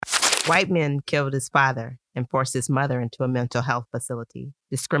White men killed his father and forced his mother into a mental health facility.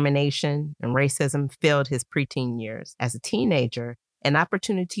 Discrimination and racism filled his preteen years. As a teenager, an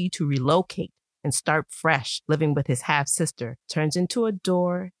opportunity to relocate and start fresh, living with his half-sister, turns into a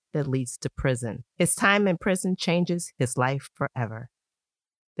door that leads to prison. His time in prison changes his life forever.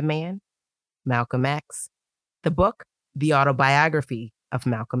 The man, Malcolm X. The book, the autobiography of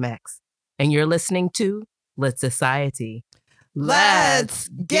Malcolm X. And you're listening to Lit Society. Let's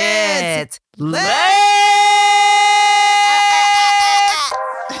get lit!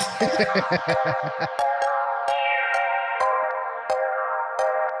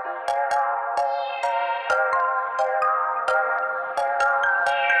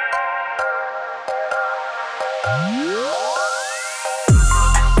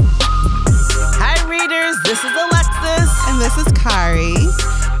 Hi, readers. This is Alexis. And this is Kari.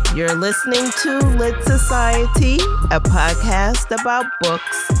 You're listening to Lit Society, a podcast about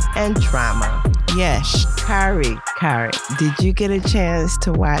books and trauma. Yes. Kari, did you get a chance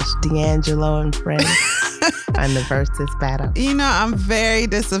to watch D'Angelo and Friends on the Versus battle? You know, I'm very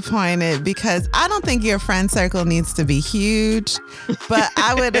disappointed because I don't think your friend circle needs to be huge, but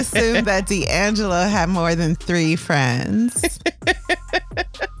I would assume that D'Angelo had more than 3 friends.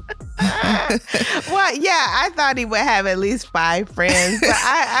 Well, yeah, I thought he would have at least 5 friends, but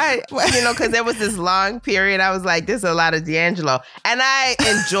I because there was this long period, I was like, this is a lot of D'Angelo, and I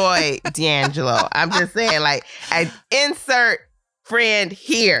enjoy D'Angelo. I'm just saying, like, I insert friend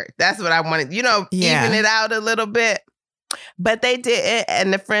here. That's what I wanted, even it out a little bit. But they did it,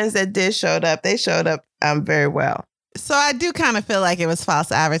 and the friends that did showed up, they showed up very well. So I do kind of feel like it was false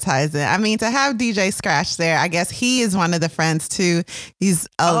advertising. I mean, to have DJ Scratch there, I guess he is one of the friends too. He's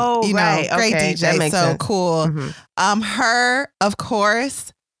great DJ, so sense. cool. Mm-hmm. Her, of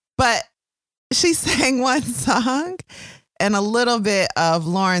course, but she sang one song and a little bit of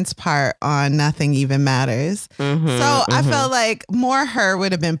Lauren's part on Nothing Even Matters. I felt like more her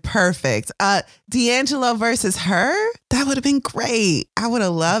would have been perfect. D'Angelo versus her, that would have been great. I would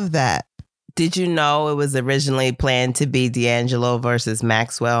have loved that. Did you know it was originally planned to be D'Angelo versus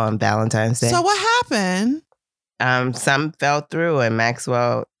Maxwell on Valentine's Day? So what happened? Some fell through and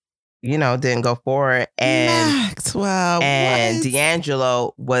Maxwell, didn't go forward. And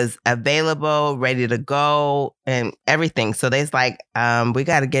D'Angelo was available, ready to go and everything. So they's like, we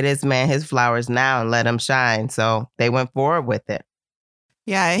got to get this man his flowers now and let him shine. So they went forward with it.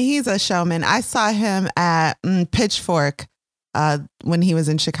 Yeah, he's a showman. I saw him at Pitchfork when he was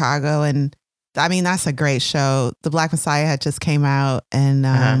in Chicago, and I mean, that's a great show. The Black Messiah had just came out, and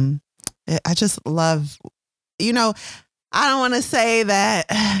I just love, I don't want to say that,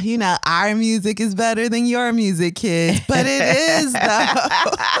 our music is better than your music, kids, but it is, though,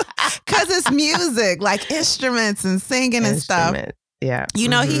 because it's music, like instruments and singing and stuff. Yeah.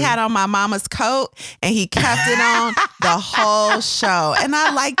 He had on My Mama's Coat, and he kept it on the whole show. And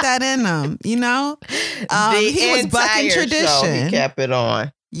I like that in him, he was bucking tradition. Show, he kept it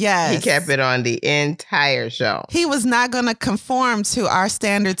on. Yes. He kept it on the entire show. He was not going to conform to our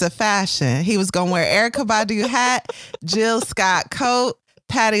standards of fashion. He was going to wear Erykah Badu hat, Jill Scott coat,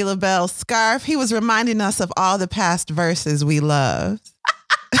 Patti LaBelle scarf. He was reminding us of all the past verses we loved.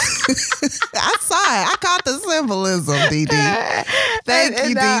 I saw it. I caught the symbolism, DD. Thank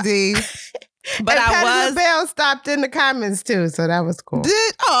you, DD. But Patti LaBelle stopped in the comments too, so that was cool.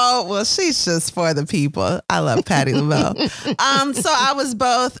 Well, she's just for the people. I love Patti LaBelle. So I was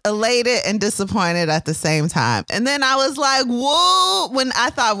both elated and disappointed at the same time. And then I was like, whoa. When I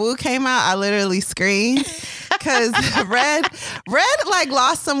thought Woo came out, I literally screamed because Red like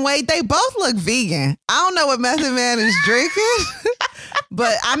lost some weight. They both look vegan. I don't know what Method Man is drinking.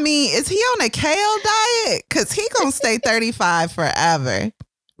 But I mean, is he on a kale diet? Because he gonna stay 35 forever.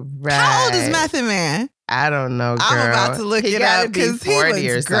 Right. How old is Method Man? I don't know, girl. I'm about to look it up because he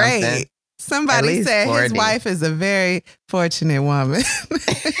looks great. Somebody said 40. His wife is a very fortunate woman.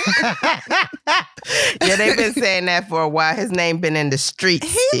 Yeah, they've been saying that for a while. His name been in the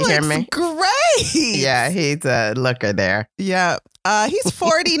streets. He looks great. Yeah, he's a looker there. Yeah. He's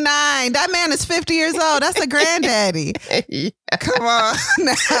 49. That man is 50 years old. That's a granddaddy. Yeah. Come on.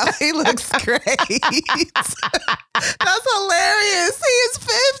 Now he looks great. That's hilarious. He is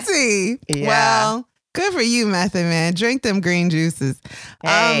 50. Yeah. Well, good for you, Method Man. Drink them green juices.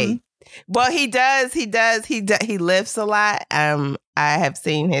 Hey. Well, he does. He lifts a lot. I have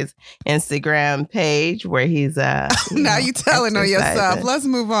seen his Instagram page where he's now you telling on yourself. Let's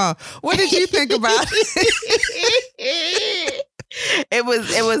move on. What did you think about it? It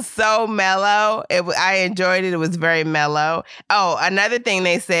was so mellow. I enjoyed it. It was very mellow. Oh, another thing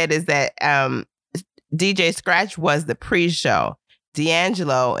they said is that DJ Scratch was the pre-show.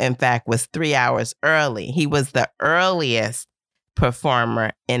 D'Angelo, in fact, was 3 hours early. He was the earliest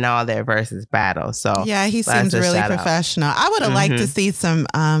performer in all their versus battles. So yeah, he seems really professional. I would have liked to see some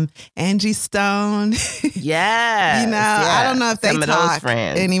Angie Stone. Yeah. I don't know if they talk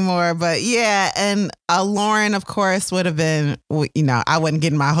anymore, but yeah. And Lauren, of course, would have been, I wasn't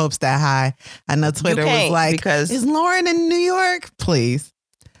getting my hopes that high. I know Twitter was like, is Lauren in New York? Please.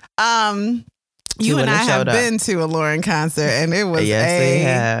 You and I have been to a Lauren concert, and it was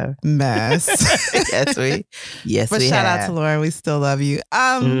a mess. But shout out to Lauren. We still love you.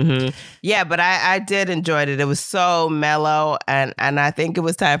 Yeah, but I did enjoy it. It was so mellow, and I think it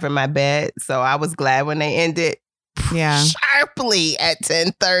was time for my bed. So I was glad when they ended sharply at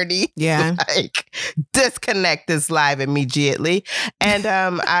 10:30. Yeah. Like, disconnect this live immediately. And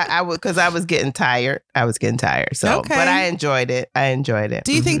I because I was getting tired. So, but I enjoyed it.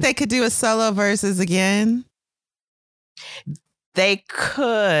 Do you think they could do a solo versus again? They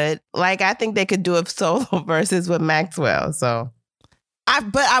could. Like, I think they could do a solo versus with Maxwell. So.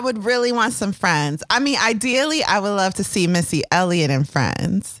 But I would really want some Friends. I mean, ideally, I would love to see Missy Elliott in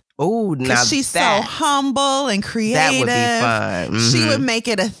Friends. Oh, now she's so humble and creative. That would be fun. She would make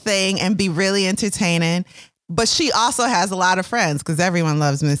it a thing and be really entertaining. But she also has a lot of friends because everyone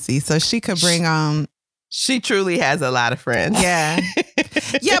loves Missy. So she could bring on. She truly has a lot of friends. Yeah.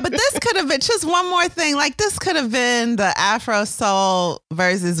 Yeah, but this could have been just one more thing. Like, this could have been the Afro Soul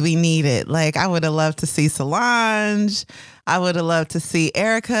versus we needed. Like, I would have loved to see Solange. I would have loved to see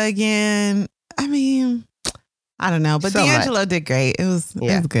Erica again. I mean, I don't know, but D'Angelo did great. It was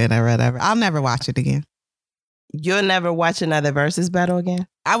good or whatever. I'll never watch it again. You'll never watch another versus battle again?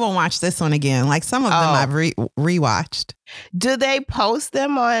 I won't watch this one again. Like, some of them I've rewatched. Do they post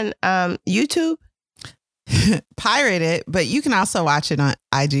them on YouTube? Pirate it, but you can also watch it on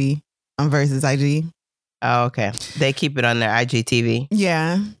IG, on Versus IG. Oh, okay. They keep it on their IGTV?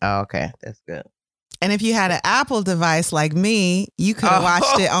 Yeah. Oh, okay. That's good. And if you had an Apple device like me, you could have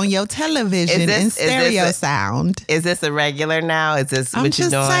watched it on your television in stereo sound. Is this a regular now? Is this what you're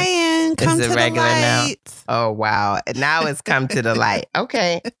doing? I'm just saying, come to the light. Now? Oh, wow. Now it's come to the light.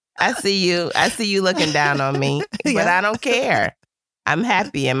 Okay. I see you. I see you looking down on me, but I don't care. I'm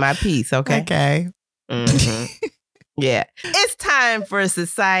happy in my peace. Okay. Okay. Mm-hmm. Yeah. It's time for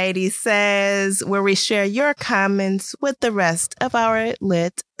Society Says, where we share your comments with the rest of our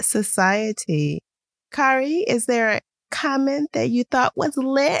lit society. Kari, is there a comment that you thought was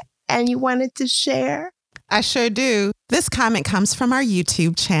lit and you wanted to share? I sure do. This comment comes from our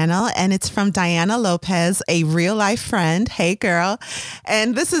YouTube channel, and it's from Diana Lopez, a real life friend. Hey, girl.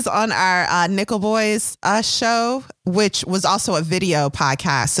 And this is on our Nickel Boys show, which was also a video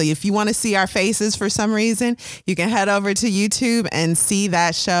podcast. So if you want to see our faces for some reason, you can head over to YouTube and see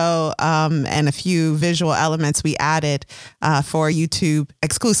that show and a few visual elements we added for YouTube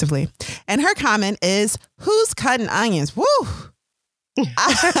exclusively. And her comment is, who's cutting onions? Woo!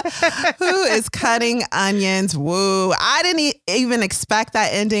 Who is cutting onions? Woo. I didn't even expect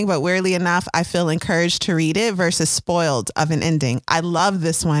that ending, but weirdly enough, I feel encouraged to read it versus spoiled of an ending. I love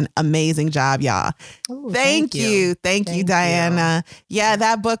this one. Amazing job, y'all. Ooh, thank you. Thank you, Diana. Yeah,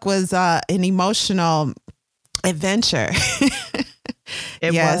 that book was an emotional adventure.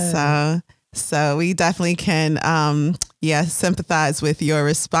 It was. So we definitely can, sympathize with your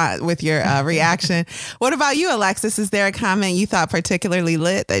response, with your reaction. What about you, Alexis? Is there a comment you thought particularly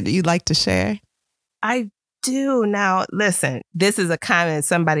lit that you'd like to share? I do. Now, listen, this is a comment,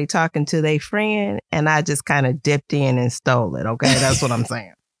 somebody talking to their friend, and I just kind of dipped in and stole it. Okay, that's what I'm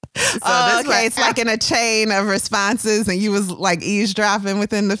saying. So okay, it's like in a chain of responses, and you was like eavesdropping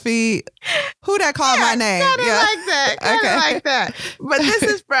within the feed. Who that called my name? Kind of like that. Kind of like that. But this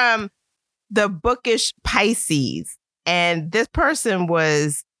is from The Bookish Pisces. And this person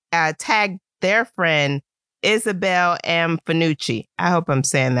was tagged their friend, Isabel M. Finucci. I hope I'm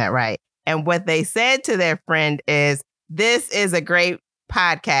saying that right. And what they said to their friend is, "This is a great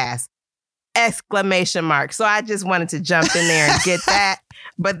podcast!" ! So I just wanted to jump in there and get that.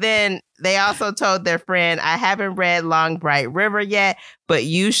 But then they also told their friend, "I haven't read Long Bright River yet, but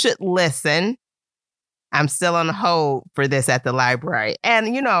you should listen. I'm still on hold for this at the library."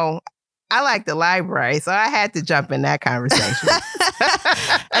 And, you know, I like the library, so I had to jump in that conversation.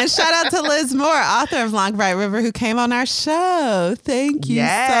 And shout out to Liz Moore, author of Long Bright River, who came on our show. Thank you so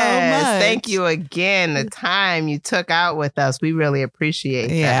much. Thank you again. The time you took out with us, we really appreciate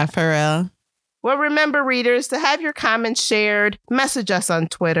that. Yeah, for real. Well, remember, readers, to have your comments shared, message us on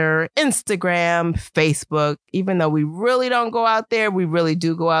Twitter, Instagram, Facebook. Even though we really don't go out there, we really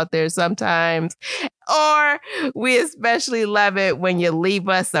do go out there sometimes. Or we especially love it when you leave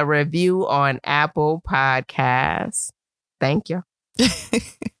us a review on Apple Podcasts. Thank you.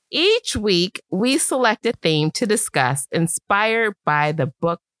 Each week, we select a theme to discuss inspired by the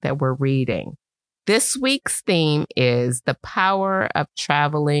book that we're reading. This week's theme is The Power of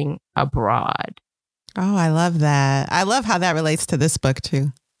Traveling Abroad. Oh, I love that. I love how that relates to this book,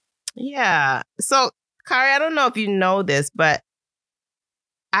 too. Yeah. So, Kari, I don't know if you know this, but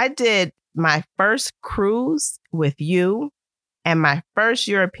I did my first cruise with you, and my first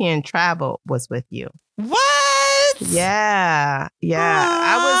European travel was with you. What? Yeah.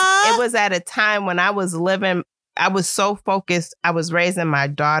 It was at a time when I was so focused. I was raising my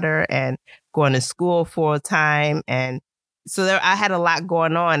daughter and going to school full time. And so I had a lot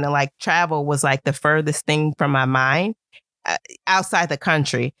going on, and like travel was like the furthest thing from my mind outside the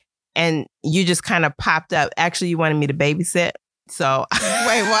country. And you just kind of popped up. Actually, you wanted me to babysit. So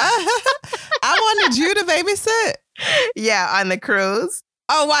wait, what? I wanted you to babysit? Yeah, on the cruise.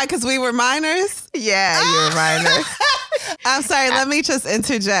 Oh, why? Because we were minors? Yeah, you were minors. I'm sorry, let me just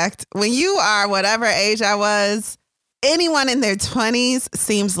interject. When you are whatever age I was, anyone in their 20s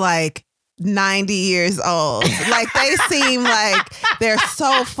seems like 90 years old. Like they seem like they're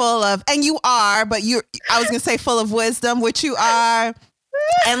so full of, and you are, but I was going to say full of wisdom, which you are.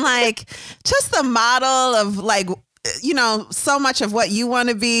 And like just the model of like, you know, so much of what you want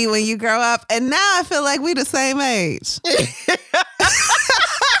to be when you grow up. And now I feel like we the same age.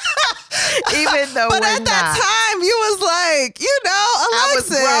 Even though but at that time, you was like, you know,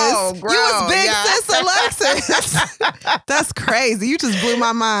 Alexis. I was grown, you was big sis Alexis. That's crazy. You just blew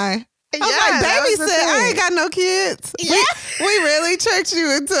my mind. I was like, babysit, I ain't got no kids. Yeah. We really tricked you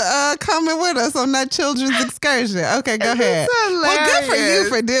into coming with us on that children's excursion. Okay, go ahead. Well, good for you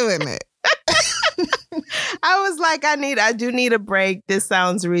for doing it. I was like, I do need a break. This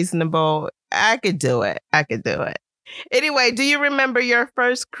sounds reasonable. I could do it. Anyway, do you remember your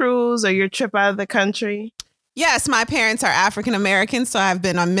first cruise or your trip out of the country? Yes, my parents are African American, so I've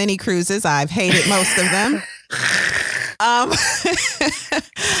been on many cruises. I've hated most of them. Is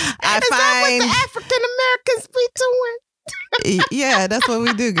that what the African Americans be doing? Yeah, that's what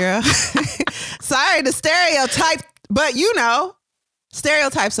we do, girl. Sorry to stereotype, but you know,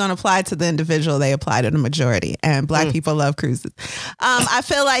 stereotypes don't apply to the individual. They apply to the majority. And Black people love cruises. I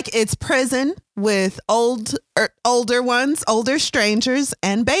feel like it's prison with older ones, older strangers,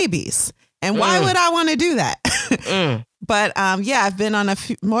 and babies. And why would I want to do that? But yeah, I've been on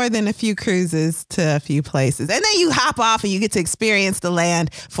more than a few cruises to a few places. And then you hop off and you get to experience the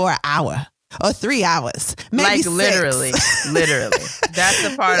land for an hour or 3 hours. Maybe like 6. literally. That's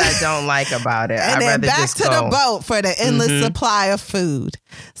the part I don't like about it. And then back to the boat for the endless supply of food.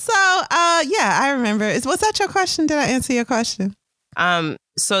 So yeah, I remember. Was that your question? Did I answer your question?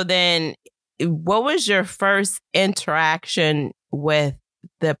 So then what was your first interaction with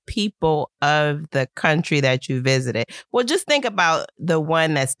the people of the country that you visited? Well, just think about the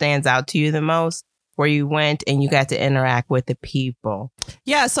one that stands out to you the most, where you went and you got to interact with the people.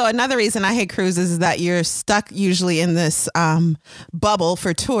 Yeah. So another reason I hate cruises is that you're stuck usually in this bubble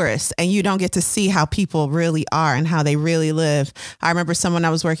for tourists, and you don't get to see how people really are and how they really live. I remember someone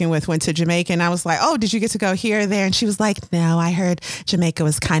I was working with went to Jamaica, and I was like, oh, did you get to go here or there? And she was like, no, I heard Jamaica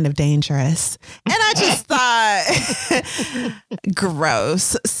was kind of dangerous. And I just thought,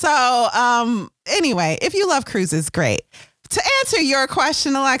 gross. So anyway, if you love cruises, great. To answer your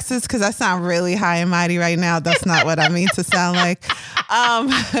question, Alexis, because I sound really high and mighty right now. That's not what I mean to sound like.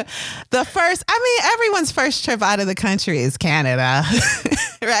 Everyone's first trip out of the country is Canada,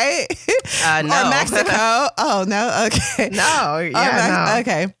 right? No. Or Mexico. Oh, no? Okay. No. Yeah, no.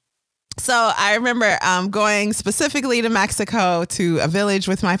 Okay. So I remember going specifically to Mexico to a village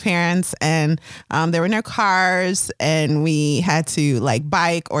with my parents, and there were no cars, and we had to like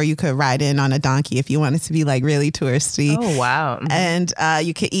bike, or you could ride in on a donkey if you wanted to be like really touristy. Oh, wow. And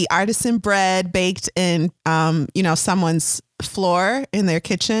you could eat artisan bread baked in, someone's floor in their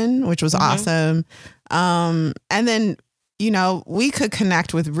kitchen, which was awesome. And then, we could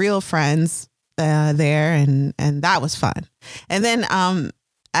connect with real friends there, and that was fun. And then,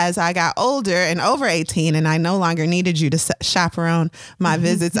 as I got older and over 18, and I no longer needed you to chaperone my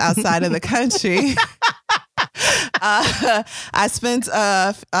visits outside of the country, I spent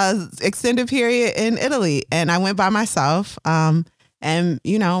a extended period in Italy, and I went by myself, and,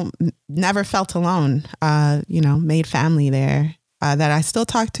 never felt alone, made family there that I still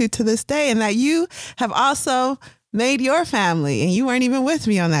talk to this day, and that you have also made your family, and you weren't even with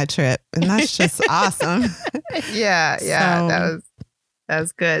me on that trip. And that's just awesome. Yeah.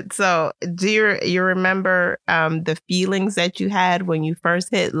 That's good. So do you remember the feelings that you had when you first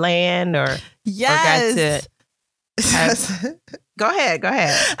hit land or yes. or got Go ahead.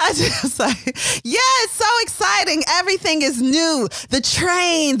 I just like, yeah, it's so exciting. Everything is new. The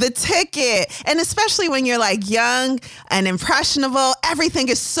train, the ticket, and especially when you're like young and impressionable, everything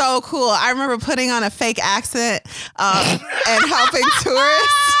is so cool. I remember putting on a fake accent and helping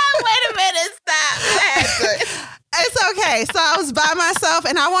tourists. Wait a minute, stop. It's okay. So I was by myself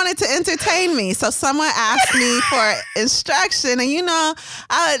and I wanted to entertain me. So someone asked me for instruction, and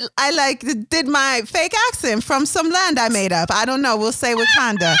I like did my fake accent from some land I made up. I don't know. We'll say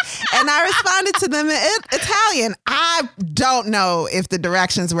Wakanda. And I responded to them in Italian. I don't know if the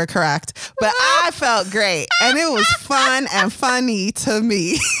directions were correct, but I felt great, and it was fun and funny to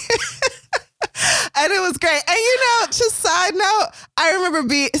me. And it was great. And, just side note, I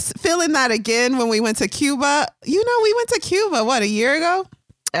remember feeling that again when we went to Cuba. We went to Cuba, what, a year ago?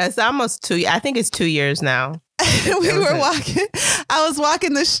 It's almost 2 years. I think it's 2 years now. We were walking. I was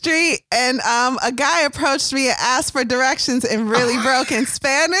walking the street, and a guy approached me and asked for directions in really broken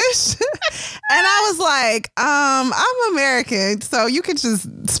Spanish. And I was like, I'm American, so you can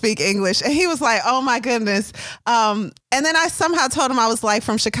just speak English. And he was like, oh my goodness. And then I somehow told him I was like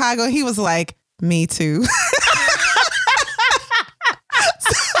from Chicago. He was like, me too. Him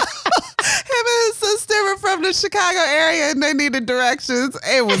and his sister were from the Chicago area and they needed directions.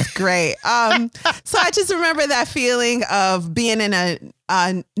 It was great. So I just remember that feeling of being in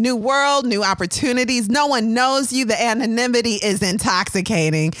a new world, new opportunities. No one knows you. The anonymity is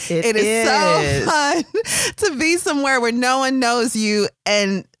intoxicating. It is so fun to be somewhere where no one knows you,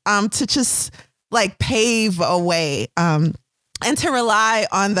 and to just like pave a way. And to rely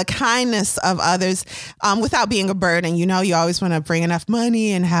on the kindness of others without being a burden. You always want to bring enough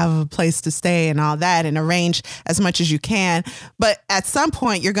money and have a place to stay and all that and arrange as much as you can. But at some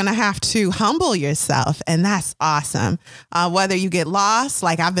point, you're going to have to humble yourself. And that's awesome. Whether you get lost,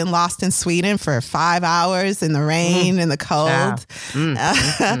 like I've been lost in Sweden for 5 hours in the rain and the cold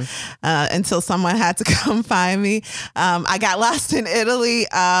until someone had to come find me. I got lost in Italy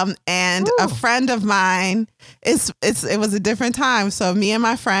and a friend of mine, it was a different time. So me and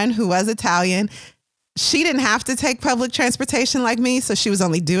my friend, who was Italian, she didn't have to take public transportation like me, so she was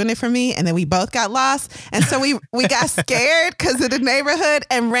only doing it for me. And then we both got lost, and so we got scared because of the neighborhood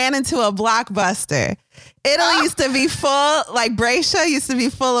and ran into a Blockbuster. Italy used to be full, like Brescia used to be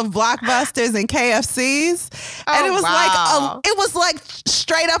full of Blockbusters and KFCs, and it was like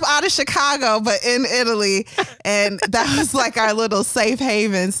straight up out of Chicago, but in Italy, and that was like our little safe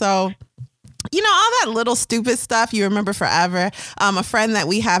haven. So. All that little stupid stuff you remember forever. A friend that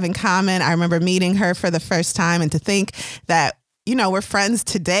we have in common, I remember meeting her for the first time, and to think that, we're friends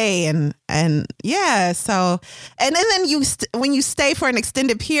today. And yeah, so, and then when you stay for an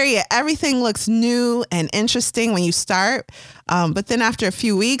extended period, everything looks new and interesting when you start. But then after a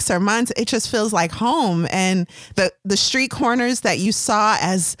few weeks or months, it just feels like home. And the street corners that you saw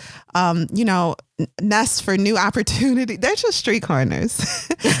as, nests for new opportunity, they're just street corners.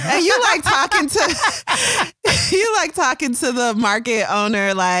 And you like talking to the market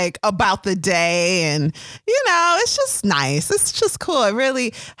owner, like about the day. And, it's just nice. It's just cool. It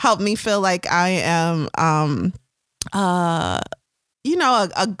really helped me feel like I am, a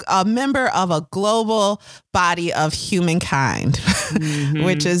member of a global body of humankind,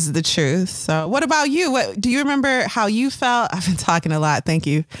 which is the truth. So what about you? Do you remember how you felt? I've been talking a lot. Thank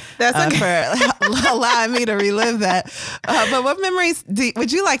you for allowing me to relive that. But what memories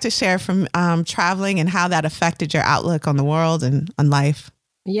would you like to share from traveling, and how that affected your outlook on the world and on life?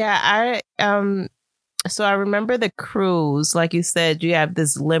 Yeah, so I remember the cruise. Like you said, you have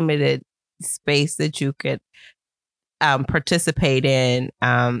this limited space that you could participate in.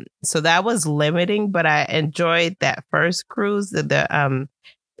 So that was limiting, but I enjoyed that first cruise.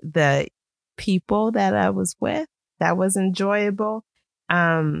 The people that I was with, that was enjoyable.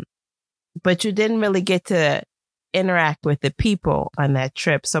 But you didn't really get to interact with the people on that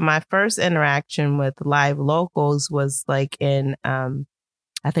trip. So my first interaction with live locals was like in,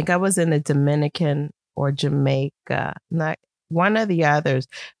 I think I was in the Dominican or Jamaica, not one of the others,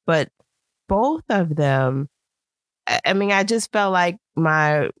 but both of them. I mean, I just felt like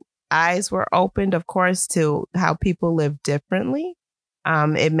my eyes were opened, of course, to how people live differently.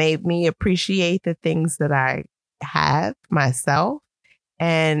 It made me appreciate the things that I have myself.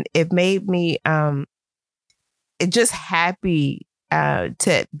 And it made me just happy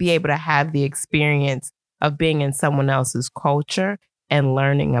to be able to have the experience of being in someone else's culture and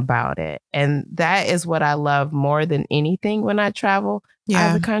learning about it. And that is what I love more than anything when I travel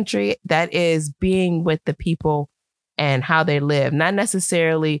out of the country. That is being with the people and how they live, not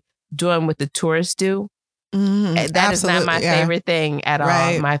necessarily doing what the tourists do. That is not my favorite thing at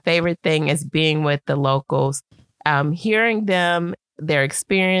all. My favorite thing is being with the locals hearing them, their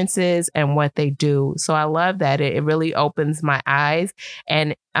experiences and what they do. So I love that. It really opens my eyes,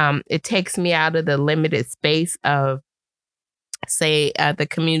 and it takes me out of the limited space of, say, the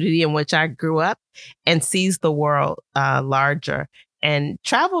community in which I grew up, and sees the world larger. And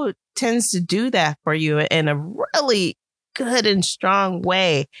travel tends to do that for you in a really good and strong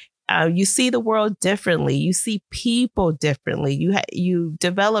way. You see the world differently. You see people differently. You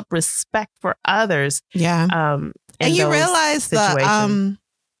develop respect for others. Yeah. And you realize the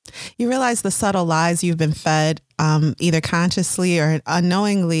subtle lies you've been fed, either consciously or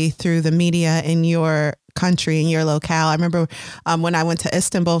unknowingly through the media in your country, in your locale. I remember when I went to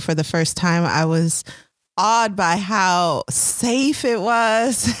Istanbul for the first time, I was awed by how safe it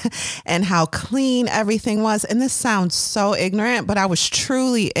was and how clean everything was. And this sounds so ignorant, but I was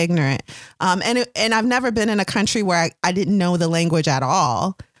truly ignorant. And I've never been in a country where I didn't know the language at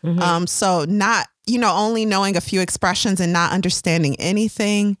all. Mm-hmm. So not, only knowing a few expressions and not understanding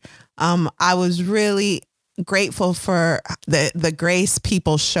anything. I was really grateful for the grace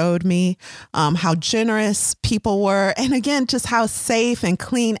people showed me, how generous people were. And again, just how safe and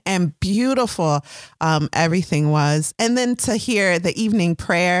clean and beautiful everything was. And then to hear the evening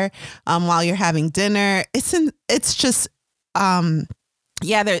prayer while you're having dinner, it's just,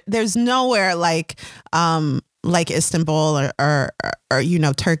 there's nowhere like Istanbul or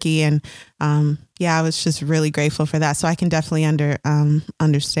Turkey. And I was just really grateful for that. So I can definitely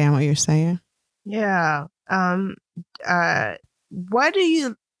understand what you're saying. Yeah. What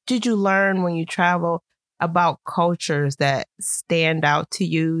did you learn when you travel about cultures that stand out to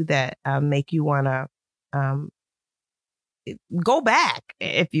you, that make you want to go back,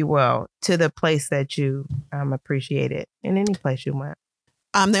 if you will, to the place that you appreciated, in any place you went?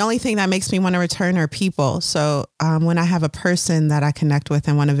 The only thing that makes me want to return are people. So when I have a person that I connect with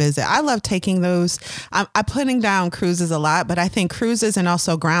and want to visit, I love taking those. I'm putting down cruises a lot, but I think cruises and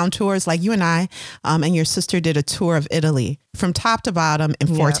also ground tours, like you and I and your sister did a tour of Italy from top to bottom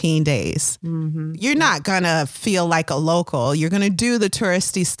in 14 days. Mm-hmm. You're not going to feel like a local. You're going to do the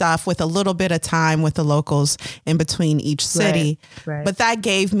touristy stuff with a little bit of time with the locals in between each city. Right. But that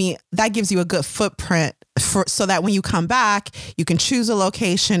gives you a good footprint so that when you come back, you can choose a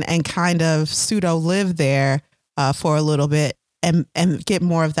location and kind of pseudo live there for a little bit and get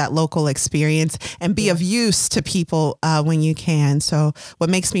more of that local experience and be of use to people when you can. So what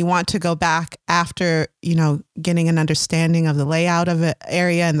makes me want to go back after, getting an understanding of the layout of an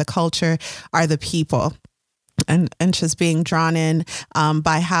area and the culture are the people. And just being drawn in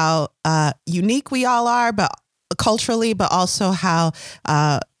by how unique we all are, but culturally, but also how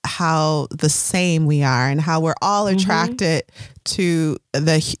the same we are and how we're all attracted to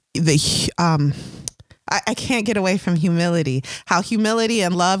I can't get away from humility, how humility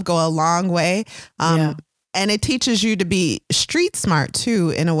and love go a long way. And it teaches you to be street smart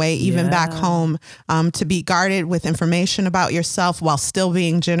too, in a way, even back home, to be guarded with information about yourself while still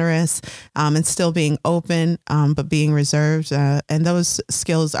being generous and still being open, but being reserved. And those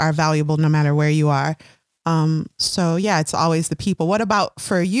skills are valuable no matter where you are. It's always the people. What about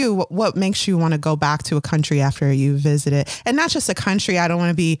for you? What makes you want to go back to a country after you visit it? And not just a country. I don't want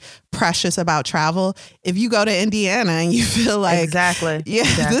to be precious about travel. If you go to Indiana and you feel like, exactly.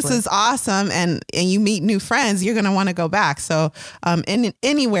 This is awesome, and you meet new friends, you're going to want to go back. So,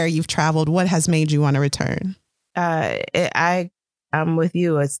 anywhere you've traveled, what has made you want to return? I'm with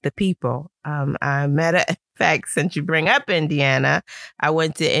you. It's the people. In fact, since you bring up Indiana, I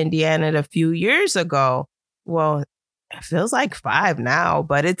went to Indiana a few years ago. Well, it feels like 5 now,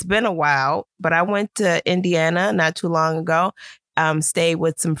 but it's been a while. But I went to Indiana not too long ago, stayed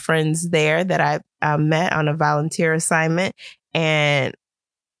with some friends there that I met on a volunteer assignment. And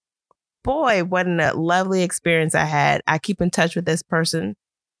boy, what a lovely experience I had. I keep in touch with this person,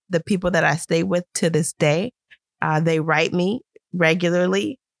 the people that I stay with to this day. They write me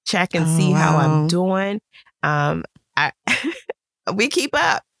regularly, check and see how I'm doing. We keep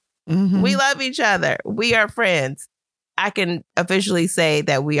up. Mm-hmm. We love each other. We are friends. I can officially say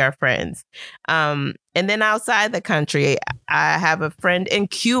that we are friends. And then outside the country, I have a friend in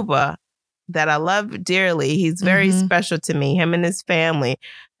Cuba that I love dearly. He's very special to me, him and his family.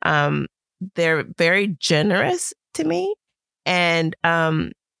 They're very generous to me, and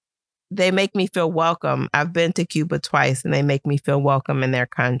they make me feel welcome. I've been to Cuba twice, and they make me feel welcome in their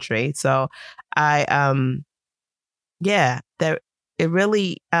country. So it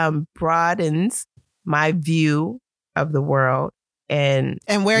really broadens my view of the world and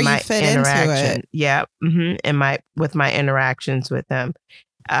where you fit into it. Yeah. Mm-hmm. And with my interactions with them.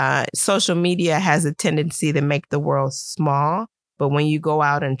 Social media has a tendency to make the world small, But when you go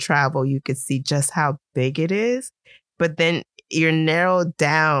out and travel, you could see just how big it is. But then you're narrowed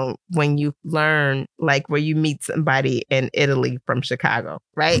down when you learn, like where you meet somebody in Italy from Chicago,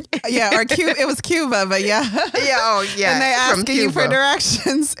 right? Yeah, or it was Cuba, but yeah. Yeah, oh yeah. And they asking you for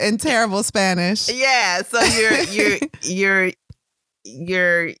directions in terrible Spanish. Yeah, so you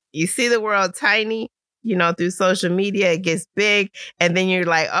see the world tiny, you know, through social media, it gets big, and then you're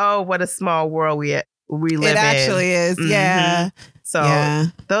like, oh, what a small world we live in. It actually is, yeah. So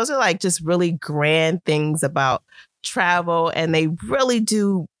those are like just really grand things about travel, and they really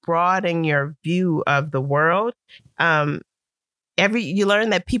do broaden your view of the world. You learn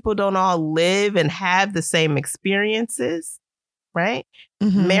that people don't all live and have the same experiences, right?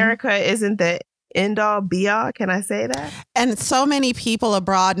 Mm-hmm. America isn't the end all be all. Can I say that? And so many people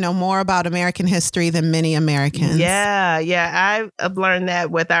abroad know more about American history than many Americans. Yeah. I've learned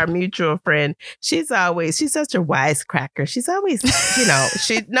that with our mutual friend. She's such a wisecracker. She's always,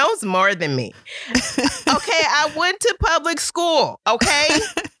 she knows more than me. Okay, I went to public school, okay?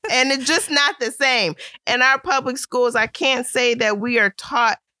 And it's just not the same. In our public schools, I can't say that we are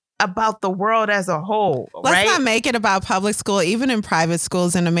taught about the world as a whole. Let's not make it about public school. Even in private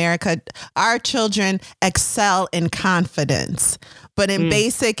schools in America, our children excel in confidence, but in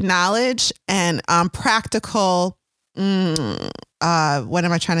basic knowledge and practical, what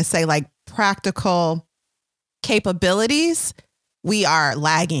am I trying to say? Like practical capabilities, we are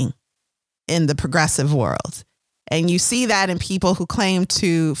lagging in the progressive world. And you see that in people who claim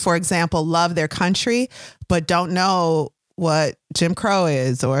to, for example, love their country, but don't know what Jim Crow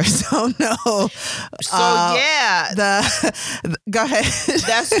is, or don't know. Go ahead.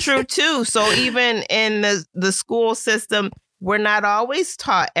 That's true too. So even in the school system, we're not always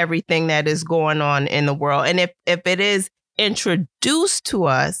taught everything that is going on in the world. And if it is introduced to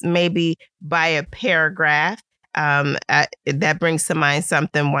us, maybe by a paragraph, that brings to mind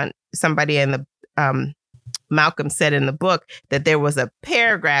somebody in the Malcolm said in the book that there was a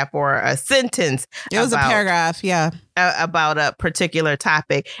paragraph or a sentence. It was a paragraph, yeah, about a particular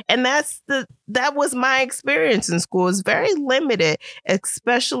topic, and that was my experience in school. It's very limited,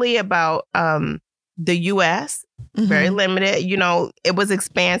 especially about the U.S. Mm-hmm. Very limited. You know, it was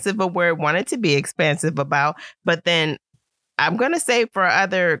expansive of where it wanted to be expansive about, but then I'm going to say for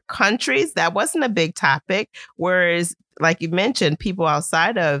other countries that wasn't a big topic. Whereas, like you mentioned, people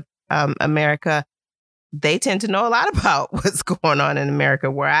outside of America, they tend to know a lot about what's going on in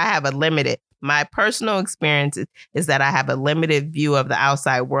America, where I have my personal experience is that I have a limited view of the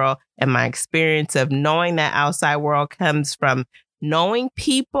outside world. And my experience of knowing that outside world comes from knowing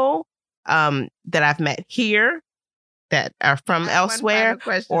people that I've met here that are from elsewhere,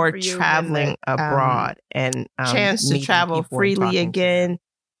 or traveling abroad. And chance to travel freely again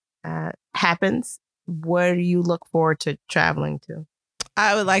happens. Where do you look forward to traveling to?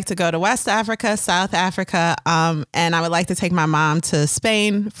 I would like to go to West Africa, South Africa, and I would like to take my mom to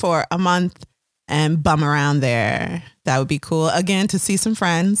Spain for a month and bum around there. That would be cool. Again, to see some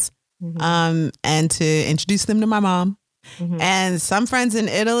friends, and to introduce them to my mom. Mm-hmm. And some friends in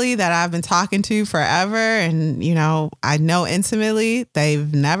Italy that I've been talking to forever, and I know intimately,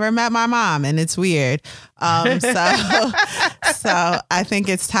 they've never met my mom, and it's weird. So I think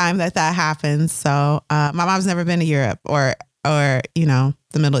it's time that happens. So my mom's never been to Europe or the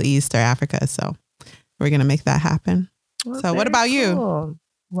Middle East or Africa. So we're going to make that happen. Well, so what about you?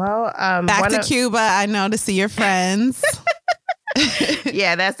 Well, back to Cuba, I know, to see your friends.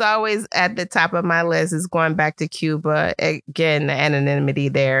 Yeah, that's always at the top of my list, is going back to Cuba. Again, the anonymity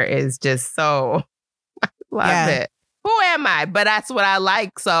there is just so, I love it. Who am I? But that's what I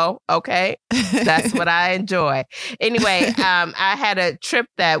like. So, okay, that's what I enjoy. Anyway, I had a trip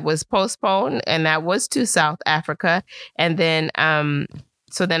that was postponed, and that was to South Africa. And then,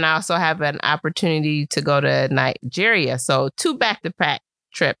 so then I also have an opportunity to go to Nigeria. So 2 back-to-back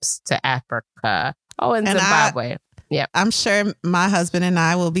trips to Africa. Oh, and Zimbabwe. Yeah, I'm sure my husband and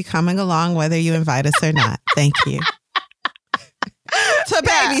I will be coming along whether you invite us or not. Thank you. To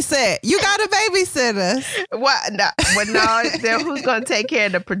babysit. You got a babysitter. What? No, then who's going to take care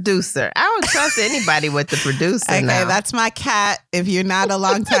of the producer? I don't trust anybody with the producer. Okay, now. That's my cat. If you're not a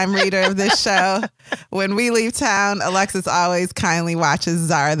longtime reader of this show, when we leave town, Alexis always kindly watches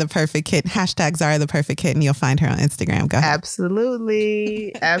Zara the Perfect Kitten. # Zara the Perfect Kitten. You'll find her on Instagram. Go ahead.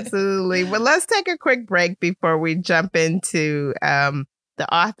 Absolutely. Well, let's take a quick break before we jump into the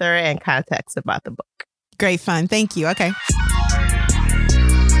author and context about the book. Great fun. Thank you. Okay.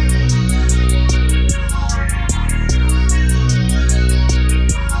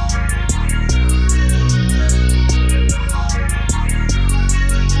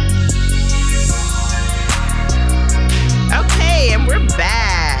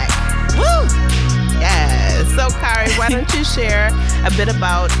 share a bit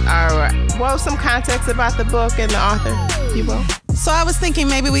about some context about the book and the author, if you will? So I was thinking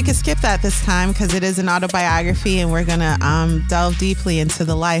maybe we could skip that this time because it is an autobiography and we're going to delve deeply into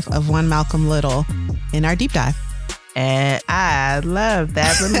the life of one Malcolm Little in our deep dive. And I love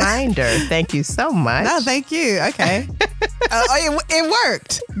that reminder. Thank you so much. No, thank you. Okay. It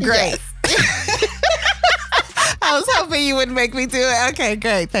worked. Great. Yes. I was hoping you would make me do it. Okay,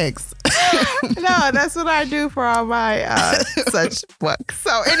 great. Thanks. No, that's what I do for all my such books.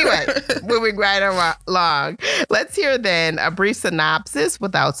 So anyway, moving right along, let's hear then a brief synopsis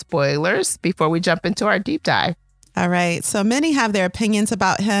without spoilers before we jump into our deep dive. All right. So many have their opinions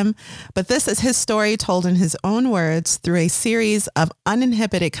about him, but this is his story told in his own words through a series of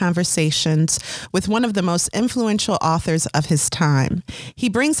uninhibited conversations with one of the most influential authors of his time. He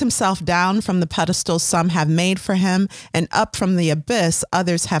brings himself down from the pedestal some have made for him and up from the abyss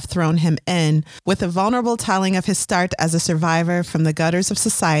others have thrown him in, with a vulnerable telling of his start as a survivor from the gutters of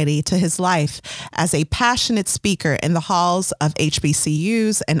society to his life as a passionate speaker in the halls of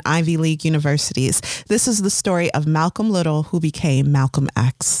HBCUs and Ivy League universities. This is the story of Malcolm Little, who became Malcolm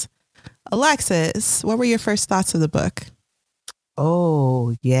X. Alexis, what were your first thoughts of the book?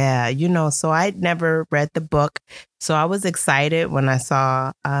 Oh, yeah. So I'd never read the book. So I was excited when I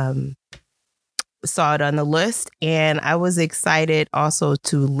saw it on the list. And I was excited also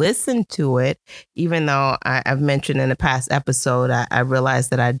to listen to it, even though I've mentioned in a past episode, I realized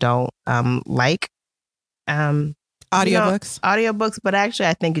that I don't like audiobooks, but actually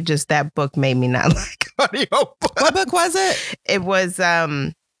I think that book made me not like audiobooks. What book was it? It was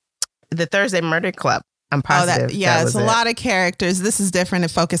The Thursday Murder Club. I'm positive. It's a lot of characters. This is different.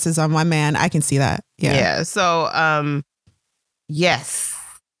 It focuses on one man. I can see that. Yeah. So, yes,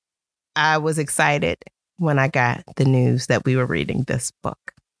 I was excited when I got the news that we were reading this book.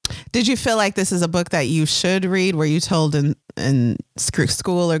 Did you feel like this is a book that you should read? Were you told in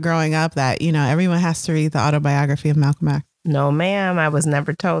school or growing up that, everyone has to read the autobiography of Malcolm X? No, ma'am. I was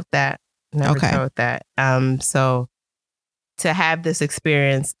never told that. Told that. So to have this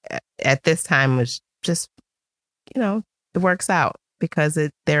experience at this time was just, it works out because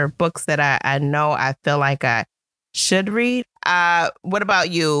there are books that I know I feel like I should read. What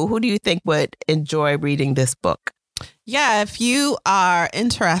about you? Who do you think would enjoy reading this book? Yeah, if you are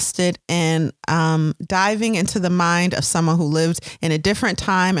interested in diving into the mind of someone who lived in a different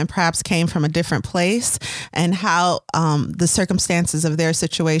time and perhaps came from a different place and how the circumstances of their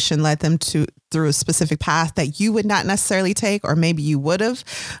situation led them through a specific path that you would not necessarily take, or maybe you would have,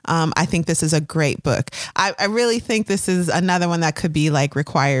 I think this is a great book. I really think this is another one that could be like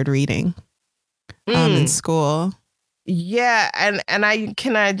required reading in school. Yeah, and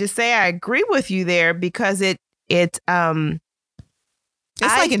I just say I agree with you there because it's like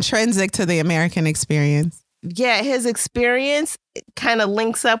intrinsic to the American experience. Yeah, his experience kind of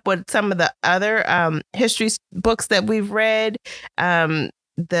links up with some of the other history books that we've read.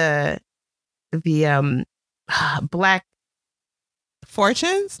 The Black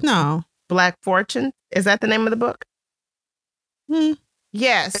Fortunes? No. Black Fortune. Is that the name of the book?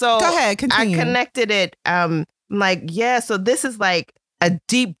 Yeah. So go ahead, continue. I connected it. So this is like a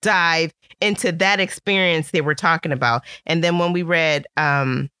deep dive into that experience they were talking about. And then when we read,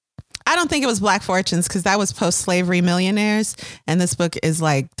 I don't think it was Black Fortunes because that was post-slavery millionaires. And this book is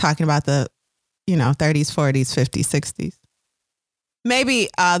like talking about the, 30s, 40s, 50s, 60s. Maybe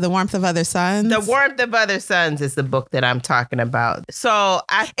The Warmth of Other Suns. The Warmth of Other Suns is the book that I'm talking about. So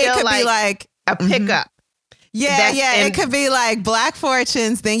I feel it could be like a pickup. Yeah, it could be like Black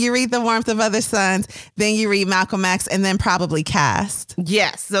Fortunes, then you read The Warmth of Other Suns, then you read Malcolm X, and then probably Caste.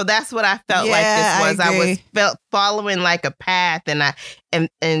 Yes, so that's what I felt like this was. I was following like a path, and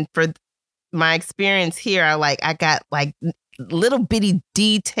for my experience here, I got like little bitty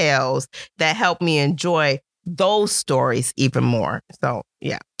details that helped me enjoy those stories even more. So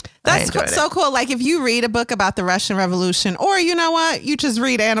yeah. That's so cool. Like if you read a book about the Russian Revolution, or you know what, you just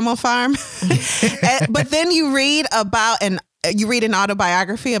read Animal Farm, but then you read an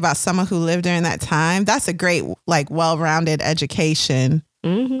autobiography about someone who lived during that time. That's a great, like, well-rounded education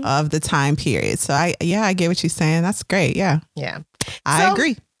of the time period. So I get what you're saying. That's great. Yeah. Yeah. I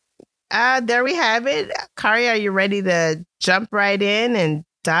agree. There we have it. Kari, are you ready to jump right in and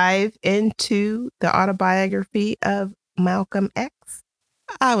dive into the autobiography of Malcolm X?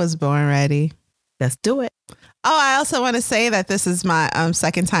 I was born ready. Let's do it. Oh, I also want to say that this is my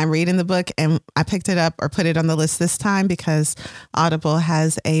second time reading the book, and I picked it up or put it on the list this time because Audible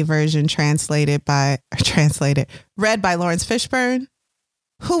has a version read by Lawrence Fishburne,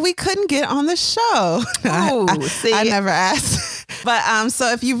 who we couldn't get on the show. Oh, I never asked. But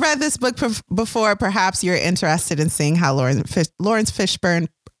so if you've read this book before, perhaps you're interested in seeing how Lawrence Fishburne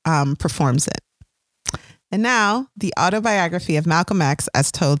performs it. And now, the autobiography of Malcolm X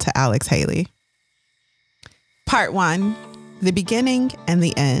as told to Alex Haley. Part 1, the beginning and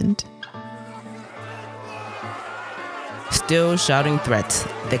the end. Still shouting threats,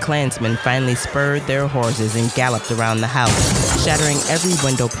 the Klansmen finally spurred their horses and galloped around the house, shattering every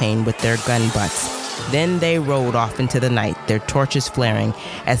window pane with their gun butts. Then they rode off into the night, their torches flaring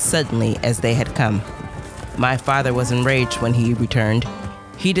as suddenly as they had come. My father was enraged when he returned.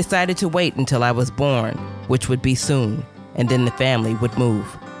 He decided to wait until I was born, which would be soon, and then the family would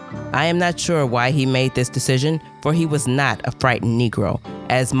move. I am not sure why he made this decision, for he was not a frightened Negro,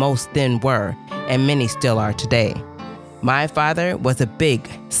 as most then were, and many still are today. My father was a big,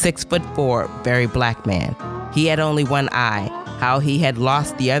 6'4", very black man. He had only one eye. How he had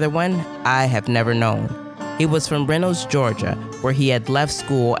lost the other one, I have never known. He was from Reynolds, Georgia, where he had left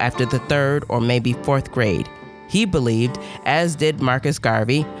school after the 3rd or maybe 4th grade. He believed, as did Marcus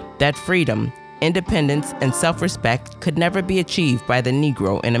Garvey, that freedom, independence, and self-respect could never be achieved by the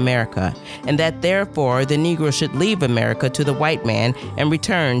Negro in America, and that therefore the Negro should leave America to the white man and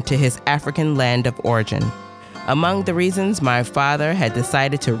return to his African land of origin. Among the reasons my father had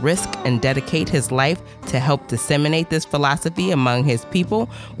decided to risk and dedicate his life to help disseminate this philosophy among his people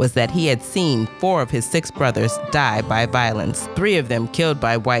was that he had seen 4 of his 6 brothers die by violence, 3 of them killed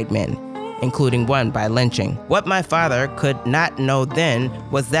by white men, including one by lynching. What my father could not know then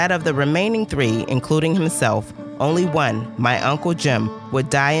was that of the remaining 3, including himself, only one, my Uncle Jim, would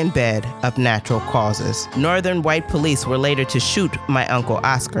die in bed of natural causes. Northern white police were later to shoot my Uncle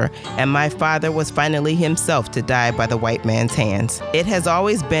Oscar, and my father was finally himself to die by the white man's hands. It has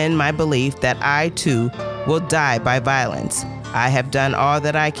always been my belief that I, too, will die by violence. I have done all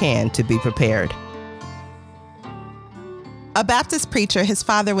that I can to be prepared. A Baptist preacher, his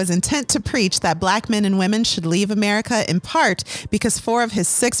father was intent to preach that black men and women should leave America in part because 4 of his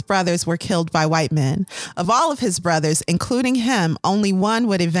 6 brothers were killed by white men. Of all of his brothers, including him, only one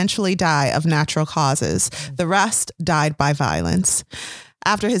would eventually die of natural causes. The rest died by violence.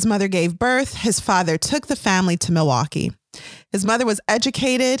 After his mother gave birth, his father took the family to Milwaukee. His mother was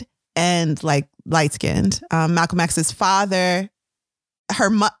educated and light-skinned. Malcolm X's father...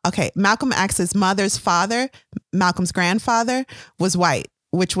 Malcolm X's mother's father, Malcolm's grandfather, was white,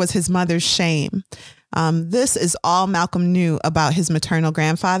 which was his mother's shame. This is all Malcolm knew about his maternal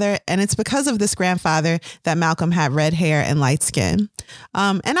grandfather, and it's because of this grandfather that Malcolm had red hair and light skin.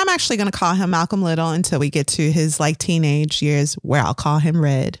 And I'm actually going to call him Malcolm Little until we get to his teenage years, where I'll call him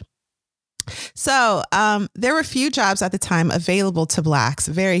Red. So there were few jobs at the time available to blacks,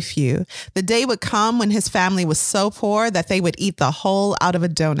 very few. The day would come when his family was so poor that they would eat the whole out of a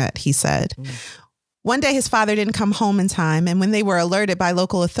donut, he said. One day his father didn't come home in time, and when they were alerted by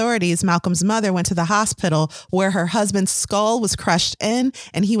local authorities, Malcolm's mother went to the hospital where her husband's skull was crushed in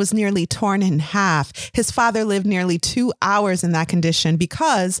and he was nearly torn in half. His father lived nearly 2 hours in that condition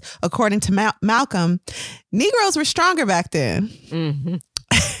because, according to Malcolm, Negroes were stronger back then. Mm-hmm.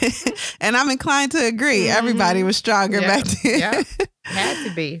 And I'm inclined to agree. Mm-hmm. Everybody was stronger back then. Yeah, had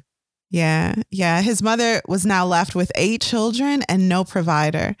to be. Yeah. His mother was now left with 8 children and no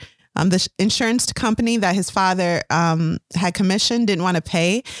provider. The insurance company that his father had commissioned didn't want to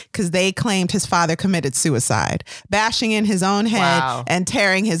pay because they claimed his father committed suicide, bashing in his own head and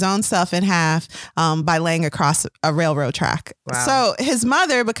tearing his own self in half by laying across a railroad track. Wow. So his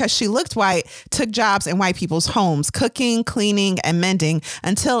mother, because she looked white, took jobs in white people's homes, cooking, cleaning, and mending,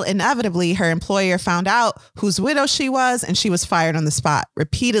 until inevitably her employer found out whose widow she was, and she was fired on the spot.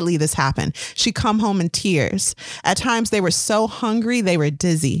 Repeatedly this happened. She'd come home in tears. At times they were so hungry they were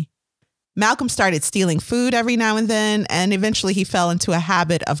dizzy. Malcolm started stealing food every now and then, and eventually he fell into a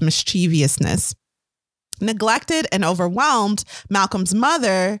habit of mischievousness. Neglected and overwhelmed, Malcolm's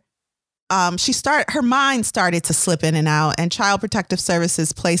mother, her mind started to slip in and out, and Child Protective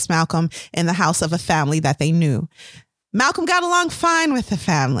Services placed Malcolm in the house of a family that they knew. Malcolm got along fine with the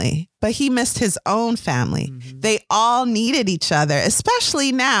family, but he missed his own family. Mm-hmm. They all needed each other,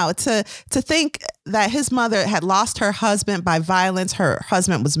 especially now. To think that his mother had lost her husband by violence. Her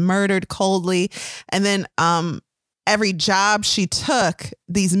husband was murdered coldly. And then every job she took,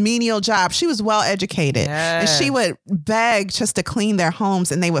 these menial jobs, she was well educated. And she would beg just to clean their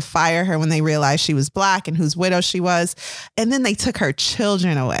homes, and they would fire her when they realized she was black and whose widow she was. And then they took her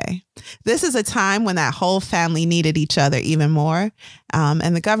children away. This is a time when that whole family needed each other even more.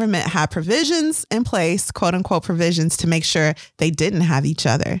 And the government had provisions in place, quote unquote provisions, to make sure they didn't have each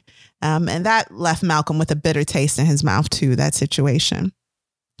other. And that left Malcolm with a bitter taste in his mouth too, that situation.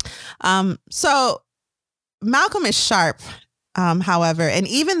 So Malcolm is sharp However, and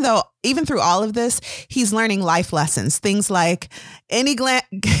even through all of this, he's learning life lessons. Things like any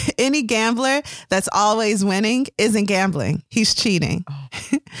gambler that's always winning isn't gambling. He's cheating.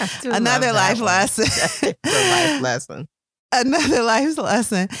 Another life lesson. Life lesson. Another life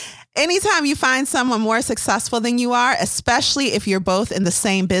lesson. Anytime you find someone more successful than you are, especially if you're both in the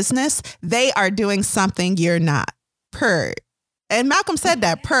same business, they are doing something you're not. Purr. And Malcolm said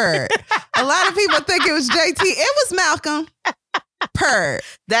that, purr. A lot of people think it was JT. It was Malcolm. Purr.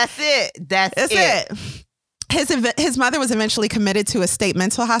 That's it. That's it. His mother was eventually committed to a state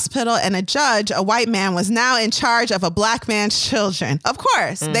mental hospital, and a judge, a white man, was now in charge of a black man's children. Of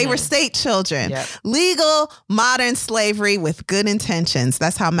course, they were state children. Yep. Legal, modern slavery with good intentions.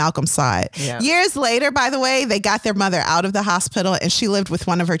 That's how Malcolm saw it. Yep. Years later, by the way, they got their mother out of the hospital, and she lived with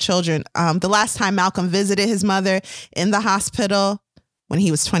one of her children. The last time Malcolm visited his mother in the hospital, when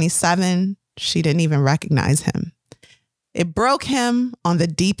he was 27, she didn't even recognize him. It broke him on the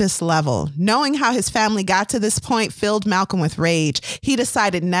deepest level. Knowing how his family got to this point filled Malcolm with rage. He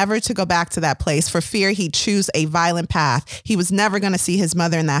decided never to go back to that place for fear he'd choose a violent path. He was never going to see his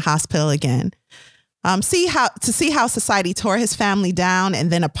mother in that hospital again. See how society tore his family down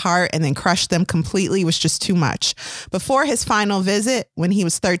and then apart and then crushed them completely was just too much. Before his final visit, when he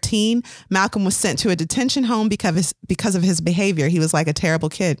was 13, Malcolm was sent to a detention home because of his behavior. He was like a terrible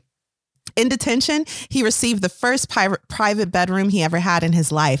kid. In detention, he received the first private bedroom he ever had in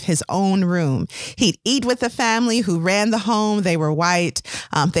his life, his own room. He'd eat with the family who ran the home. They were white.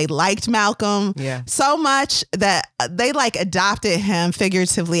 They liked Malcolm so much that they adopted him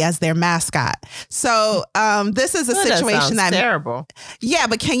figuratively as their mascot. So this is a situation that terrible. Yeah,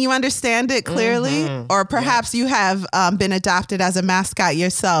 but can you understand it clearly? Or perhaps you have been adopted as a mascot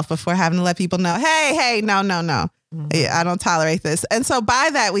yourself before having to let people know, hey, no. Yeah, I don't tolerate this. And so by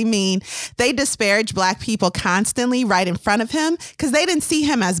that, we mean they disparage black people constantly right in front of him because they didn't see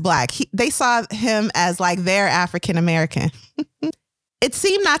him as black. They saw him as like their African American. It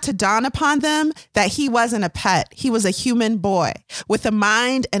seemed not to dawn upon them that he wasn't a pet. He was a human boy with a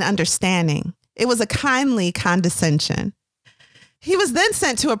mind and understanding. It was a kindly condescension. He was then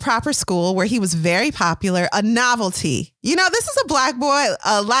sent to a proper school where he was very popular, a novelty. You know, this is a black boy,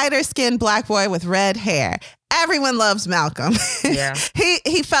 a lighter skinned black boy with red hair. Everyone loves Malcolm. Yeah.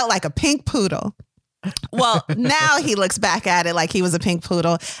 He felt like a pink poodle. Well, now he looks back at it like he was a pink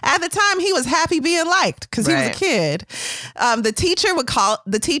poodle. At the time, he was happy being liked because he was a kid. The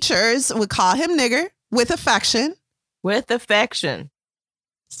teachers would call him nigger with affection. With affection.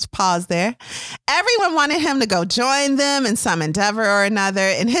 Pause there. Everyone wanted him to go join them in some endeavor or another.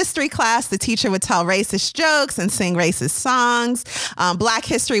 In history class, the teacher would tell racist jokes and sing racist songs. Black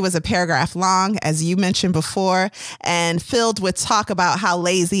history was a paragraph long, as you mentioned before, and filled with talk about how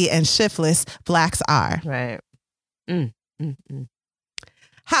lazy and shiftless blacks are. Right.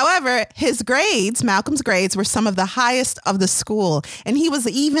 However, Malcolm's grades were some of the highest of the school, and he was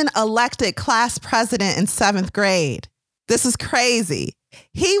even elected class president in 7th grade. This is crazy.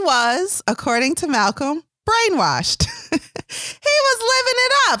 He was, according to Malcolm, brainwashed. He was living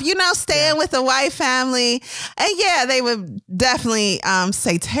it up, staying with a white family. And they would definitely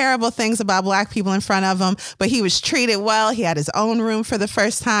say terrible things about black people in front of him, but he was treated well. He had his own room for the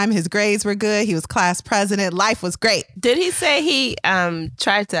first time. His grades were good. He was class president. Life was great. Did he say he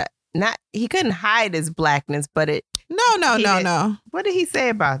tried to he couldn't hide his blackness, but No. What did he say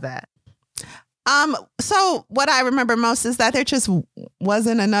about that? So what I remember most is that there just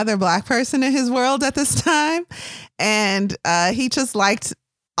wasn't another black person in his world at this time. And he just liked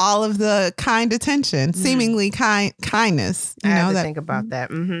all of the kind attention, seemingly kindness. I have to think about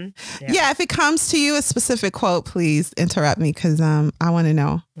that. Yeah, if it comes to you, a specific quote, please interrupt me because I want to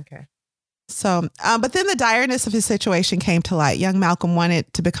know. Okay. So, but then the direness of his situation came to light. Young Malcolm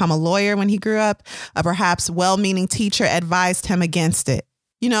wanted to become a lawyer when he grew up. A perhaps well-meaning teacher advised him against it.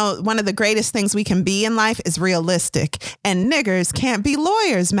 One of the greatest things we can be in life is realistic. And niggers can't be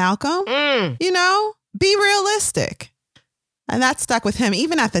lawyers, Malcolm. Be realistic. And that stuck with him.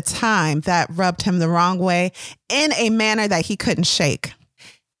 Even at the time, that rubbed him the wrong way in a manner that he couldn't shake.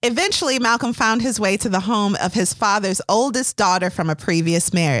 Eventually, Malcolm found his way to the home of his father's oldest daughter from a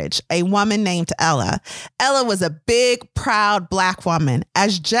previous marriage, a woman named Ella. Ella was a big, proud black woman,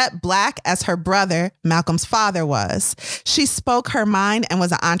 as jet black as her brother, Malcolm's father, was. She spoke her mind and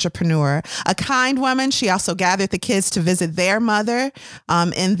was an entrepreneur. A kind woman, she also gathered the kids to visit their mother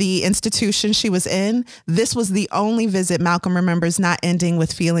in the institution she was in. This was the only visit Malcolm remembers not ending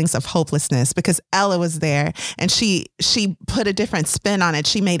with feelings of hopelessness because Ella was there and she put a different spin on it.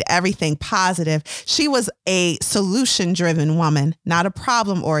 She made made everything positive. She was a solution-driven woman, not a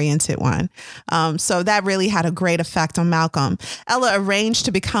problem-oriented one. So that really had a great effect on Malcolm. Ella arranged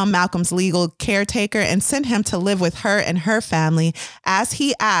to become Malcolm's legal caretaker and sent him to live with her and her family, as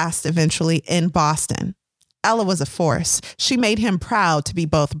he asked eventually, in Boston. Ella was a force. She made him proud to be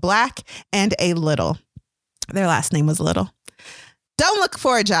both Black and a Little. Their last name was Little. Don't look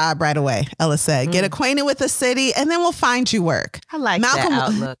for a job right away, Ella said. Get acquainted with the city and then we'll find you work. I like Malcolm, that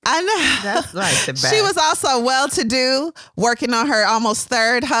outlook. I know. That's like the best. She was also well-to-do, working on her almost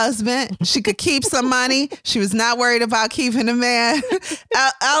third husband. She could keep some money. She was not worried about keeping a man.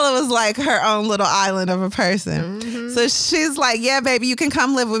 Ella was like her own little island of a person. Mm-hmm. So she's like, yeah, baby, you can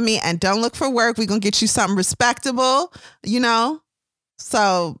come live with me and don't look for work. We're going to get you something respectable, you know?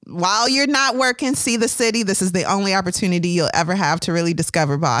 So while you're not working, see the city. This is the only opportunity you'll ever have to really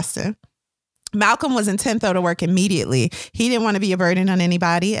discover Boston. Malcolm was intent, though, to work immediately. He didn't want to be a burden on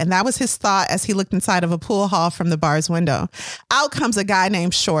anybody, and that was his thought as he looked inside of a pool hall from the bar's window. Out comes a guy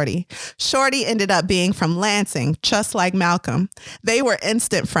named Shorty. Shorty ended up being from Lansing, just like Malcolm. They were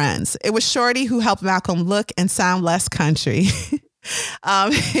instant friends. It was Shorty who helped Malcolm look and sound less country.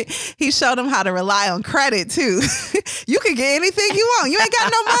 He showed him how to rely on credit too. You could get anything you want. You ain't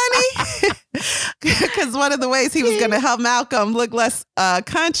got no money. Because one of the ways he was going to help Malcolm look less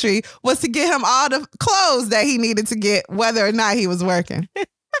country was to get him all the clothes that he needed to get, whether or not he was working.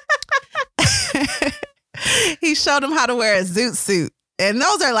 He showed him how to wear a zoot suit. And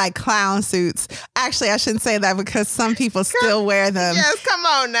those are like clown suits. Actually, I shouldn't say that because some people still wear them. Yes, come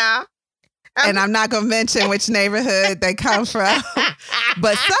on now. And I'm not going to mention which neighborhood they come from,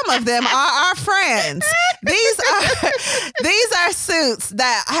 but some of them are our friends. These are suits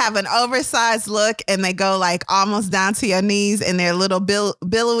that have an oversized look and they go like almost down to your knees and they're a little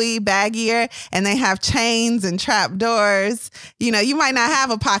billowy, baggier, and they have chains and trap doors. You know, you might not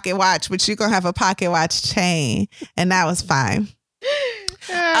have a pocket watch, but you're going to have a pocket watch chain. And that was fine.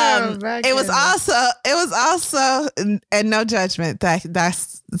 It was also, and no judgment,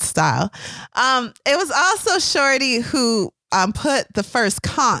 that's style. It was also Shorty who put the first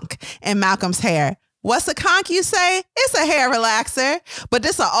conch in Malcolm's hair. What's a conch, you say? It's a hair relaxer, but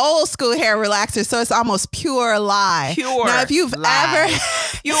this is an old school hair relaxer, so it's almost pure lie. Pure now, if you've lie. ever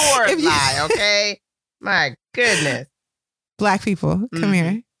pure lie, okay? My goodness. Black people, come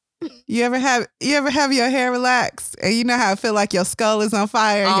here. You ever have your hair relaxed and you know how I feel like your skull is on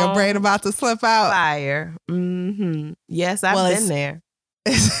fire and your brain about to slip out? Fire. Mm-hmm. Yes, I've been there.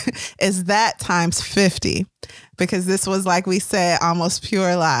 It's that times 50 because this was, like we said, almost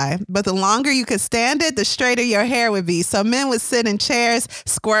pure lie. But the longer you could stand it, the straighter your hair would be. So men would sit in chairs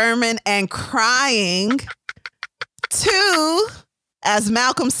squirming and crying to, as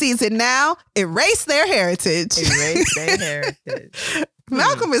Malcolm sees it now, erase their heritage. Erase their heritage.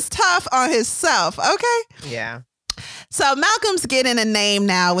 Malcolm is tough on himself, okay? Yeah. So Malcolm's getting a name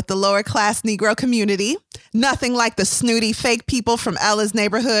now with the lower class Negro community. Nothing like the snooty fake people from Ella's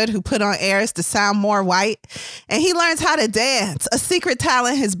neighborhood who put on airs to sound more white. And he learns how to dance, a secret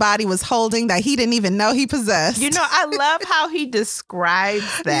talent his body was holding that he didn't even know he possessed. You know, I love how he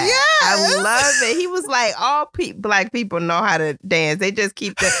describes that. Yes. I love it. He was like, all Black people know how to dance. They just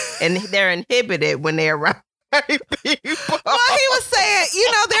keep and they're inhibited when they're around. Well, he was saying,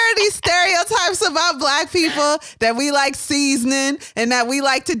 you know, there are these stereotypes about Black people that we like seasoning and that we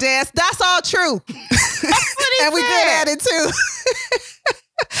like to dance. That's all true. And we're good at it too.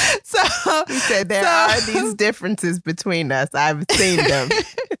 So he said there are these differences between us. I've seen them.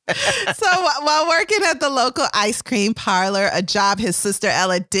 So while working at the local ice cream parlor, a job his sister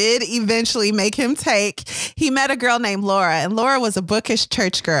Ella did eventually make him take, he met a girl named Laura, and Laura was a bookish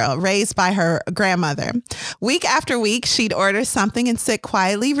church girl raised by her grandmother. Week after week, she'd order something and sit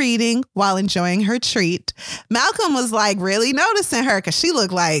quietly reading while enjoying her treat. Malcolm was like really noticing her because she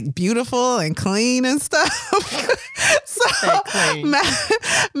looked like beautiful and clean and stuff. So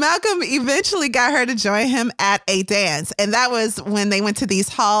Malcolm eventually got her to join him at a dance. And that was when they went to these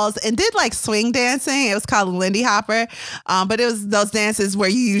halls and did like swing dancing. It was called Lindy Hopper. But it was those dances where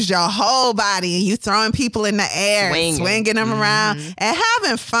you use your whole body and you throwing people in the air, swinging them around and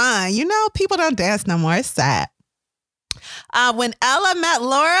having fun. You know, people don't dance no more. It's sad. When Ella met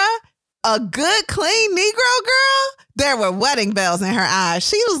Laura, a good, clean Negro girl, There were wedding bells in her eyes.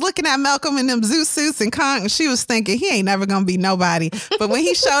 She was looking at Malcolm in them zoo suits and conch, and she was thinking, he ain't never going to be nobody. But when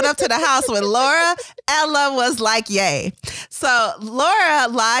he showed up to the house with Laura, Ella was like, yay. So Laura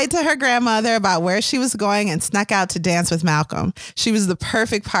lied to her grandmother about where she was going and snuck out to dance with Malcolm. She was the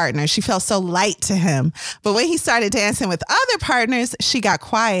perfect partner. She felt so light to him. But when he started dancing with other partners, she got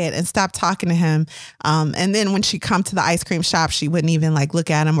quiet and stopped talking to him. And then when she come to the ice cream shop, she wouldn't even like look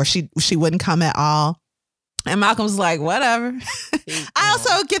at him, or she wouldn't come at all. And Malcolm was like, whatever. I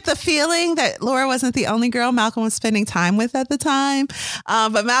also get the feeling that Laura wasn't the only girl Malcolm was spending time with at the time.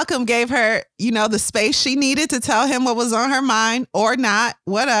 But Malcolm gave her, the space she needed to tell him what was on her mind, or not,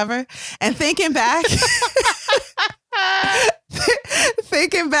 whatever. And thinking back,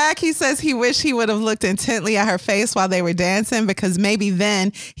 he says he wished he would have looked intently at her face while they were dancing, because maybe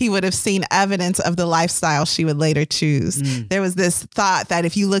then he would have seen evidence of the lifestyle she would later choose. There was this thought that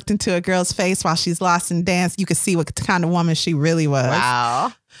if you looked into a girl's face while she's lost in dance, you could see what kind of woman she really was.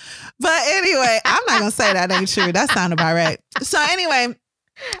 Wow. But anyway, I'm not going to say that ain't true. That sounded about right. So anyway,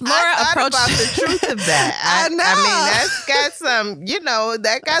 Laura approached about the truth of that. I know. I mean, that's got some,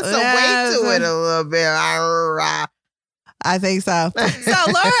 that got some weight to it a little bit. I think so. So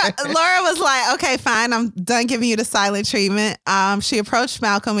Laura was like, okay, fine. I'm done giving you the silent treatment. She approached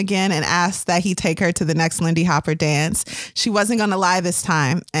Malcolm again and asked that he take her to the next Lindy Hopper dance. She wasn't going to lie this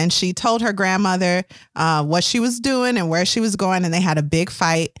time. And she told her grandmother what she was doing and where she was going. And they had a big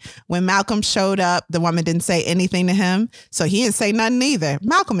fight. When Malcolm showed up, the woman didn't say anything to him. So he didn't say nothing either.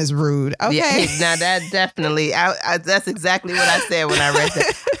 Malcolm is rude. Okay. Yeah, now that definitely, that's exactly what I said when I read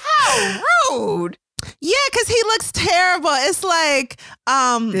that. How rude. Yeah, because he looks terrible. It's like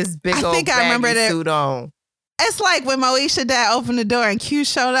this big old baggy suit on. It's like when Moesha dad opened the door and Q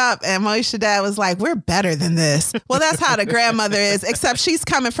showed up, and Moesha dad was like, we're better than this. Well, that's how the grandmother is, except she's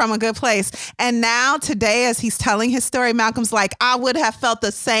coming from a good place. And now today, as he's telling his story, Malcolm's like, I would have felt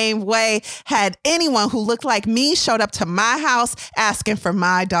the same way had anyone who looked like me showed up to my house asking for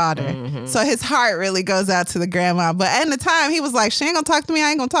my daughter. Mm-hmm. So his heart really goes out to the grandma. But at the time, he was like, she ain't gonna talk to me. I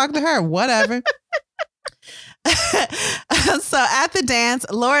ain't gonna talk to her. Whatever. So at the dance,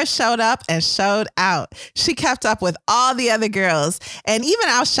 Laura showed up and showed out. She kept up with all the other girls and even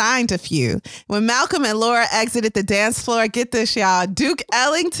outshined a few. When Malcolm and Laura exited the dance floor, get this, y'all, Duke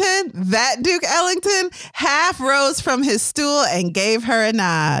Ellington half rose from his stool and gave her a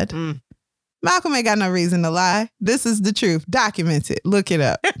nod. Malcolm ain't got no reason to lie. This is the truth. Document it. Look it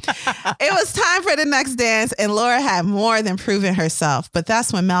up. It was time for the next dance, and Laura had more than proven herself. But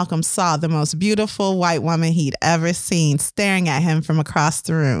that's when Malcolm saw the most beautiful white woman he'd ever seen staring at him from across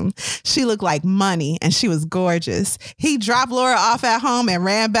the room. She looked like money, and she was gorgeous. He dropped Laura off at home and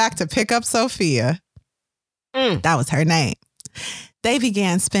ran back to pick up Sophia. That was her name. They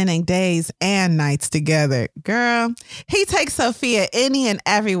began spending days and nights together. Girl, he takes Sophia any and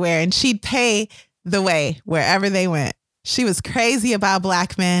everywhere, and she'd pay the way wherever they went. She was crazy about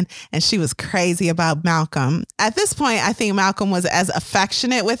black men, and she was crazy about Malcolm. At this point, I think Malcolm was as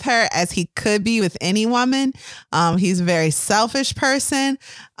affectionate with her as he could be with any woman. He's a very selfish person,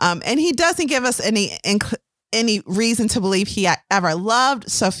 and he doesn't give us any reason to believe he ever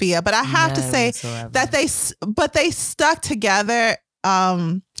loved Sophia. But I have to say that they stuck together.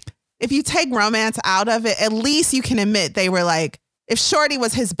 If you take romance out of it, at least you can admit they were like, if Shorty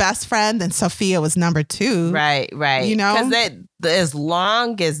was his best friend, then Sophia was number two. Right. Because as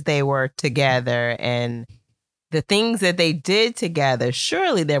long as they were together and the things that they did together,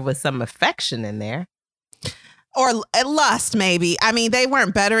 surely there was some affection in there. Or lust, maybe. I mean, they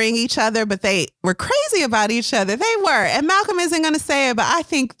weren't bettering each other, but they were crazy about each other. They were. And Malcolm isn't going to say it, but I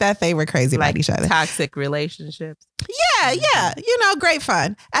think that they were crazy about each other. Toxic relationships. Yeah. Great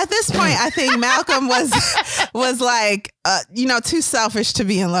fun. At this point, I think Malcolm was like, too selfish to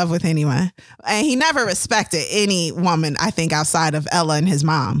be in love with anyone. And he never respected any woman, I think, outside of Ella and his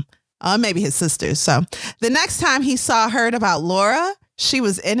mom. Maybe his sisters. So the next time he heard about Laura, she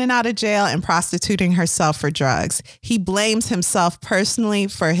was in and out of jail and prostituting herself for drugs. He blames himself personally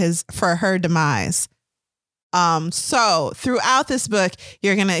for her demise. So throughout this book,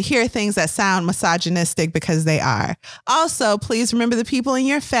 you're going to hear things that sound misogynistic because they are. Also, please remember the people in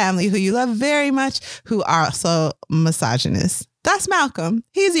your family who you love very much who are also misogynists. That's Malcolm.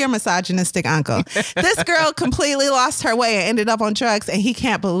 He's your misogynistic uncle. This girl completely lost her way and ended up on drugs, and he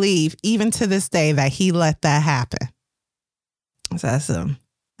can't believe, even to this day, that he let that happen. So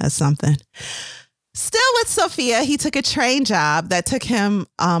that's something. Still with Sophia, he took a train job that took him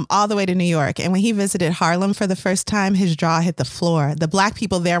all the way to New York. And when he visited Harlem for the first time, his jaw hit the floor. The Black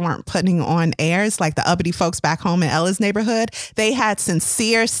people there weren't putting on airs like the uppity folks back home in Ella's neighborhood. They had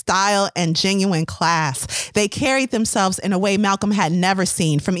sincere style and genuine class. They carried themselves in a way Malcolm had never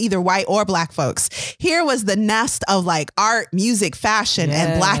seen from either white or Black folks. Here was the nest of like art, music, fashion,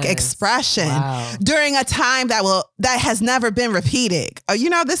 and Black expression during a time that has never been repeated.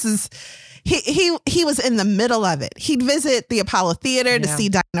 This is... He was in the middle of it. He'd visit the Apollo Theater to see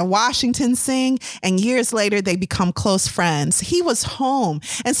Dinah Washington sing, and years later they become close friends. He was home,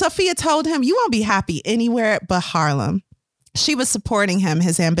 and Sophia told him, "You won't be happy anywhere but Harlem." She was supporting him,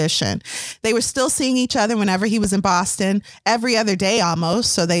 his ambition. They were still seeing each other whenever he was in Boston, every other day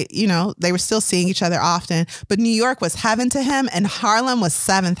almost. So they were still seeing each other often. But New York was heaven to him, and Harlem was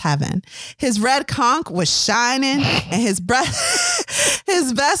seventh heaven. His red conch was shining, and his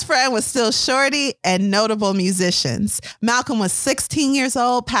best friend was still Shorty and notable musicians. Malcolm was 16 years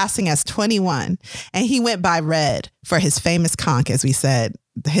old, passing as 21, and he went by Red for his famous conch, as we said.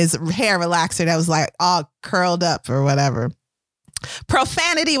 His hair relaxer that was like all curled up or whatever.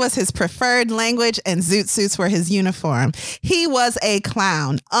 Profanity was his preferred language, and zoot suits were his uniform. He was a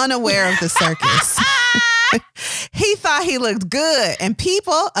clown, unaware of the circus. He thought he looked good, and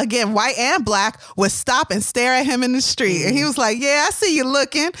people, again, white and Black, would stop and stare at him in the street. And he was like, "Yeah, I see you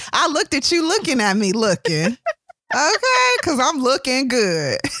looking. I looked at you looking at me looking." Okay, because I'm looking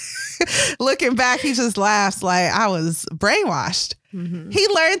good. Looking back, he just laughs like I was brainwashed. Mm-hmm. He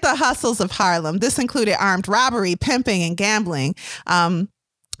learned the hustles of Harlem. This included armed robbery, pimping, and gambling.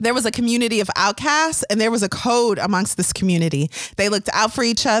 There was a community of outcasts, and there was a code amongst this community. They looked out for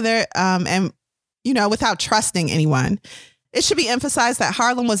each other and without trusting anyone. It should be emphasized that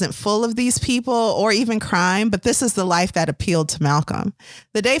Harlem wasn't full of these people or even crime, but this is the life that appealed to Malcolm.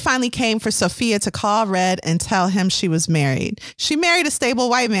 The day finally came for Sophia to call Red and tell him she was married. She married a stable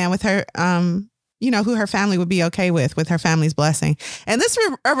white man with her, who her family would be okay with her family's blessing. And this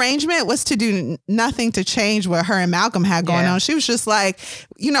arrangement was to do nothing to change what her and Malcolm had going on. She was just like,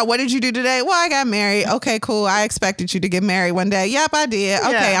 "What did you do today?" "Well, I got married." "Okay, cool. I expected you to get married one day." "Yep, I did."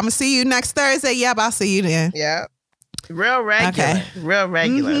 "Okay, I'm going to see you next Thursday." "Yep, I'll see you then." Yeah. Real regular. Okay. Real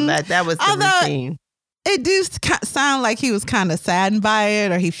regular. Mm-hmm. That was the routine. It do sound like he was kind of saddened by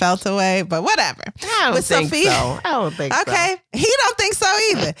it, or he felt away, but whatever. I don't think so. Okay, he don't think so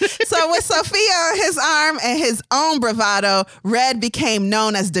either. So with Sophia on his arm and his own bravado, Red became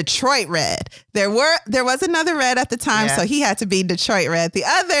known as Detroit Red. There was another Red at the time, so he had to be Detroit Red. The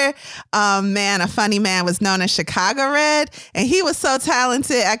other a funny man, was known as Chicago Red, and he was so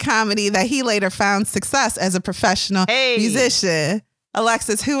talented at comedy that he later found success as a professional musician.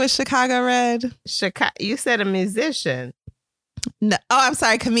 Alexis, who is Chicago Red? You said a musician. No, I'm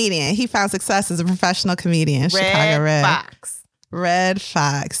sorry, comedian. He found success as a professional comedian. Chicago Red. Red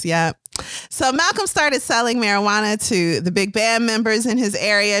Fox, yep. So Malcolm started selling marijuana to the big band members in his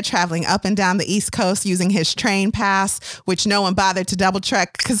area, traveling up and down the East Coast using his train pass, which no one bothered to double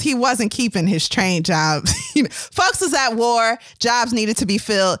check because he wasn't keeping his train job. Folks was at war, jobs needed to be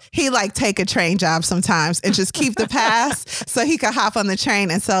filled. He take a train job sometimes and just keep the pass so he could hop on the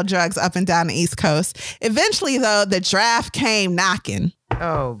train and sell drugs up and down the East Coast. Eventually, though, the draft came knocking.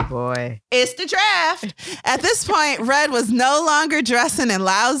 Oh, boy. It's the draft. At this point, Red was no longer dressing in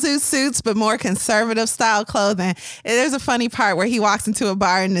loud zoot suits, but more conservative style clothing. And there's a funny part where he walks into a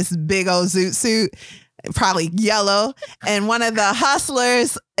bar in this big old zoot suit, probably yellow. And one of the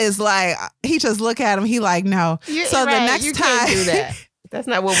hustlers is like, he just look at him. He like, no. The next time. Can't do that. That's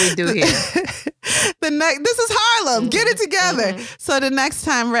not what we do here. This is Harlem. Get it together. Mm-hmm. So the next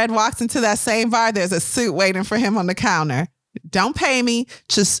time Red walks into that same bar, there's a suit waiting for him on the counter. Don't pay me.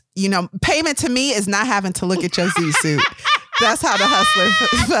 Just, payment to me is not having to look at your zoo suit. That's how the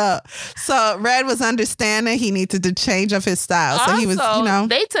hustler felt. So Red was understanding he needed to change up his style. So he was,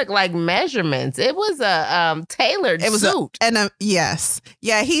 they took measurements. It was a tailored suit. Yes.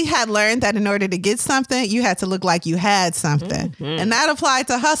 Yeah, he had learned that in order to get something, you had to look like you had something. Mm-hmm. And that applied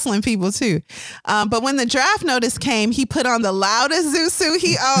to hustling people too. But when the draft notice came, he put on the loudest zoo suit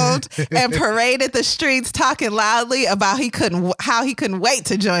he owned and paraded the streets talking loudly about how he couldn't wait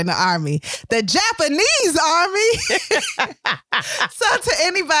to join the army. The Japanese army. So to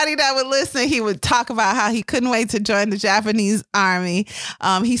anybody that would listen, he would talk about how he couldn't wait to join the Japanese army.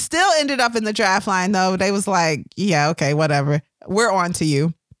 He still ended up in the draft line, though. They was like, yeah, okay, whatever. We're on to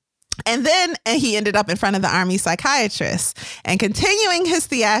you. And then he ended up in front of the army psychiatrist. And continuing his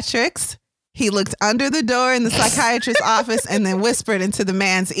theatrics, he looked under the door in the psychiatrist's office and then whispered into the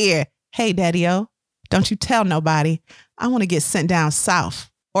man's ear, "Hey, Daddy-O, don't you tell nobody. I want to get sent down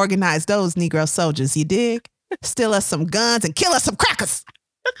south organize those Negro soldiers, you dig? Steal us some guns and kill us some crackers.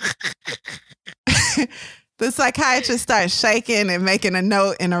 The psychiatrist starts shaking and making a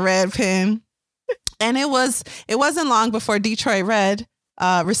note in a red pen. And it wasn't long before Detroit Red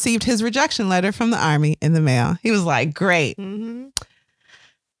received his rejection letter from the Army in the mail. He was like, great. Mm-hmm.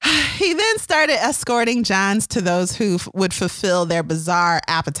 He then started escorting Johns to those who would fulfill their bizarre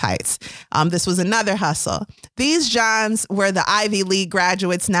appetites. This was another hustle. These Johns were the Ivy League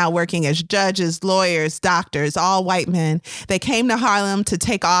graduates now working as judges, lawyers, doctors, all white men. They came to Harlem to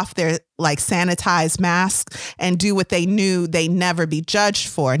take off their sanitized masks and do what they knew they'd never be judged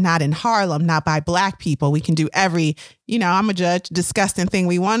for. Not in Harlem, not by Black people. We can do every, I'm a judge, disgusting thing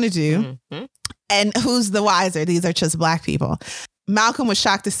we want to do. Mm-hmm. And who's the wiser? These are just Black people. Malcolm was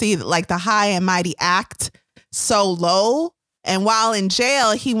shocked to see the high and mighty act so low. And while in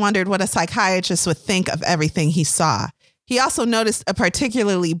jail, he wondered what a psychiatrist would think of everything he saw. He also noticed a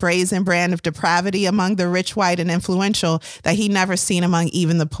particularly brazen brand of depravity among the rich, white, and influential that he'd never seen among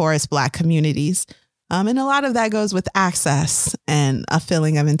even the poorest Black communities. And a lot of that goes with access and a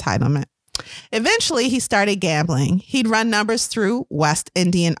feeling of entitlement. Eventually, he started gambling. He'd run numbers through West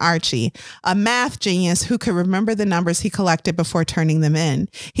Indian Archie, a math genius who could remember the numbers he collected before turning them in.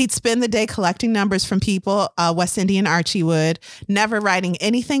 He'd spend the day collecting numbers from people, West Indian Archie would, never writing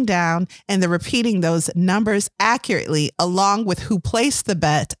anything down, and then repeating those numbers accurately along with who placed the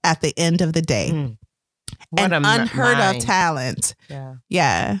bet at the end of the day. An unheard of talent.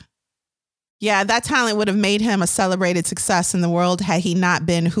 Yeah, that talent would have made him a celebrated success in the world had he not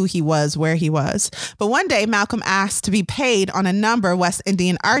been who he was, where he was. But one day, Malcolm asked to be paid on a number West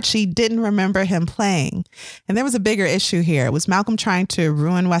Indian Archie didn't remember him playing. And there was a bigger issue here. Was Malcolm trying to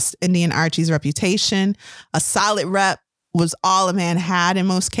ruin West Indian Archie's reputation? A solid rep was all a man had in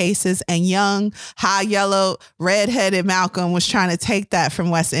most cases, and young, high yellow, red-headed Malcolm was trying to take that from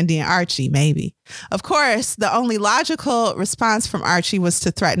West Indian Archie, maybe. Of course, the only logical response from Archie was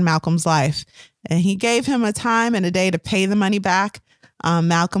to threaten Malcolm's life, and he gave him a time and a day to pay the money back.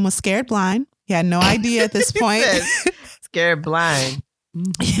 Malcolm was scared blind. He had no idea at this point. Scared blind.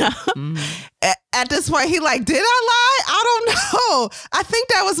 Yeah. Mm-hmm. At this point, he did I lie? I don't know. I think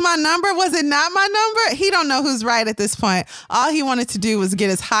that was my number. Was it not my number? He don't know who's right at this point. All he wanted to do was get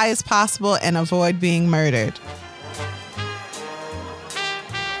as high as possible and avoid being murdered.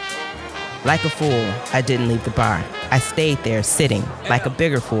 Like a fool, I didn't leave the bar. I stayed there sitting, like a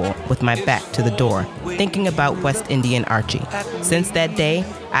bigger fool, with my back to the door, thinking about West Indian Archie. Since that day,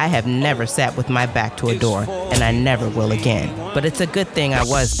 I have never sat with my back to a door, and I never will again. But it's a good thing I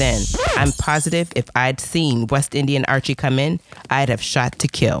was then. I'm positive if I'd seen West Indian Archie come in, I'd have shot to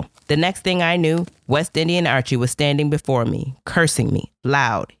kill. The next thing I knew, West Indian Archie was standing before me, cursing me,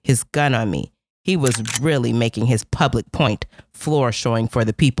 loud, his gun on me. He was really making his public point, floor showing for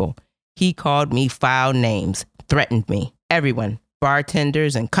the people. He called me foul names, threatened me. Everyone,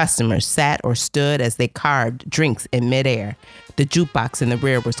 bartenders and customers, sat or stood as they carved drinks in midair. The jukebox in the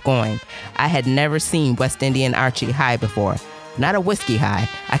rear was going. I had never seen West Indian Archie high before. Not a whiskey high.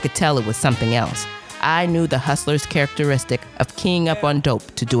 I could tell it was something else. I knew the hustler's characteristic of keying up on dope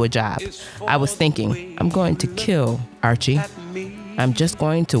to do a job. I was thinking, I'm going to kill Archie. I'm just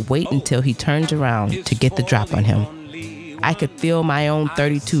going to wait until he turns around to get the drop on him. I could feel my own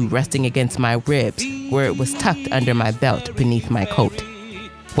 .32 resting against my ribs where it was tucked under my belt beneath my coat.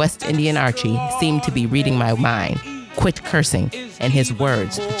 West Indian Archie seemed to be reading my mind. Quit cursing, and his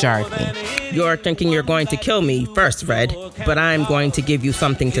words jarred me. You're thinking you're going to kill me first, Red, but I'm going to give you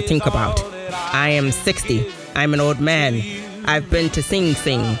something to think about. I am 60. I'm an old man. I've been to Sing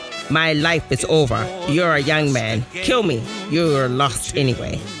Sing. My life is over. You're a young man. Kill me. You're lost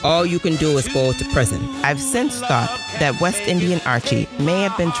anyway. All you can do is go to prison. I've since thought that West Indian Archie may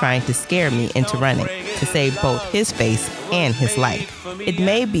have been trying to scare me into running to save both his face and his life. It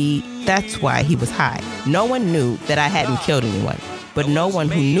may be that's why he was high. No one knew that I hadn't killed anyone, but no one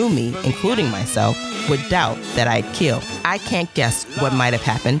who knew me, including myself, would doubt that I'd killed. I can't guess what might have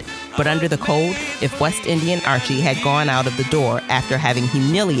happened, but under the code, if West Indian Archie had gone out of the door after having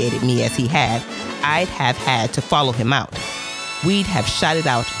humiliated me as he had, I'd have had to follow him out. We'd have shot it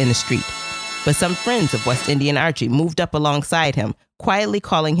out in the street. But some friends of West Indian Archie moved up alongside him, quietly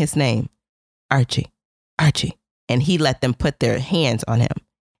calling his name. Archie, Archie. And he let them put their hands on him.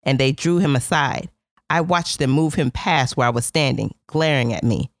 And they drew him aside. I watched them move him past where I was standing, glaring at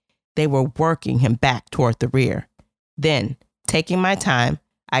me. They were working him back toward the rear. Then, taking my time,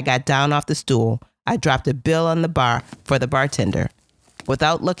 I got down off the stool. I dropped a bill on the bar for the bartender.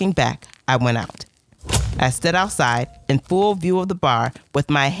 Without looking back, I went out. I stood outside in full view of the bar with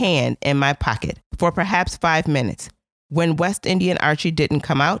my hand in my pocket for perhaps 5 minutes. When West Indian Archie didn't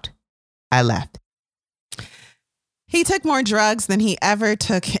come out, I left. He took more drugs than he ever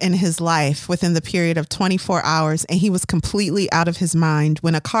took in his life within the period of 24 hours, and he was completely out of his mind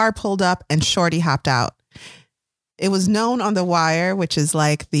when a car pulled up and Shorty hopped out. It was known on the wire, which is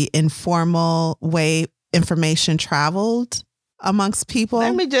like the informal way information traveled amongst people.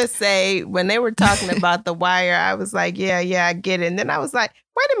 Let me just say, when they were talking about the wire, I was like, yeah, I get it. And then I was like,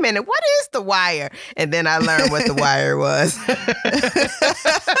 wait a minute, what is the wire? And then I learned what the wire was.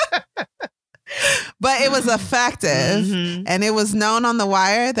 But it was effective. Mm-hmm. And it was known on the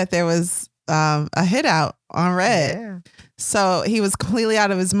wire that there was a hit out on Red. Yeah. So he was completely out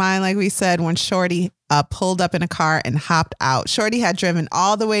of his mind, like we said, when Shorty pulled up in a car and hopped out. Shorty had driven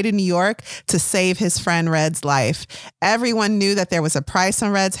all the way to New York to save his friend Red's life. Everyone knew that there was a price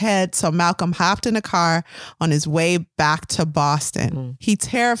on Red's head, so Malcolm hopped in a car on his way back to Boston. He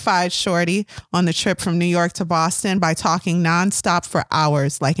terrified Shorty on the trip from New York to Boston by talking nonstop for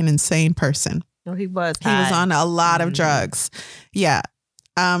hours like an insane person. Oh, he was high. He was on a lot of drugs. Yeah.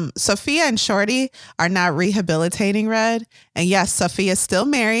 Sophia and Shorty are now rehabilitating Red. And yes, Sophia's still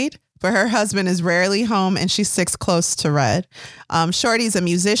married, but her husband is rarely home and she sticks close to Red. Shorty's a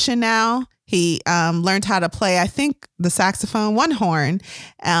musician now. He learned how to play, I think, the saxophone, one horn.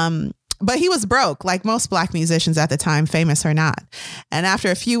 But he was broke, like most Black musicians at the time, famous or not. And after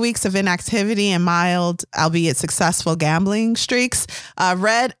a few weeks of inactivity and mild, albeit successful gambling streaks,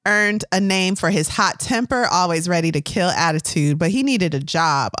 Red earned a name for his hot temper, always ready to kill attitude. But he needed a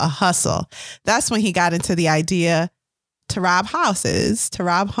job, a hustle. That's when he got into the idea to rob houses, to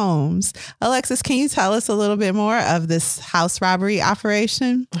rob homes. Alexis, can you tell us a little bit more of this house robbery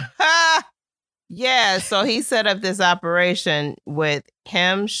operation? Yeah, so he set up this operation with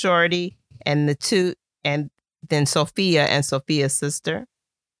him, Shorty, and the two, and then Sophia and Sophia's sister.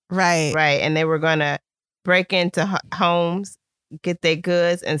 Right. Right. And they were going to break into homes, get their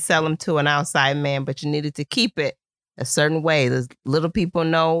goods, and sell them to an outside man. But you needed to keep it a certain way. The little people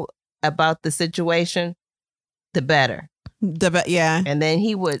know about the situation, the better. Yeah. And then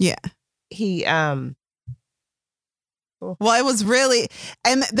he would. Yeah. Well, it was really,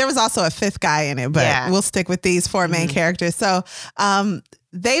 and there was also a fifth guy in it, but we'll stick with these four main characters. So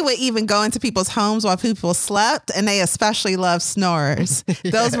they would even go into people's homes while people slept, and they especially loved snorers.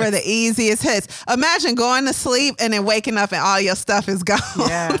 Those were the easiest hits. Imagine going to sleep and then waking up and all your stuff is gone.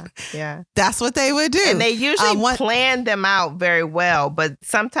 Yeah. That's what they would do. And they usually planned them out very well, but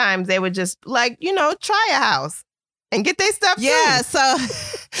sometimes they would just try a house and get their stuff. Yeah,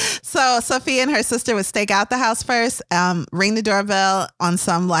 so Sophia and her sister would stake out the house first, ring the doorbell on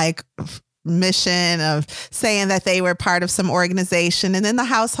some mission of saying that they were part of some organization, and then the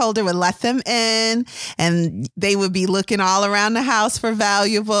householder would let them in, and they would be looking all around the house for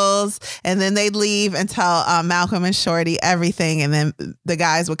valuables, and then they'd leave and tell Malcolm and Shorty everything, and then the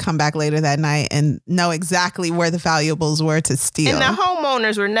guys would come back later that night and know exactly where the valuables were to steal. And the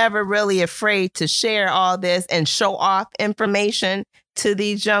homeowners were never really afraid to share all this and show off information to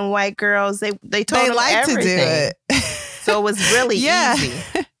these young white girls. They told them everything. To do it. So it was really easy.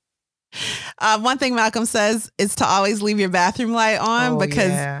 One thing Malcolm says is to always leave your bathroom light on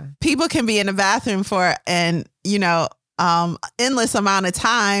because people can be in the bathroom for endless amount of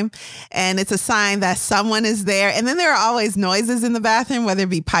time, and it's a sign that someone is there. And then there are always noises in the bathroom, whether it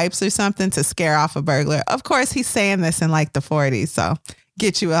be pipes or something, to scare off a burglar. Of course, he's saying this in the 40s, so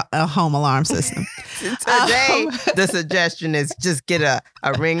get you a home alarm system. Today, the suggestion is just get a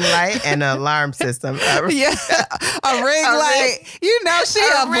ring light and an alarm system. A ring light. She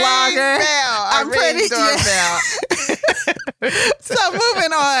a blogger. So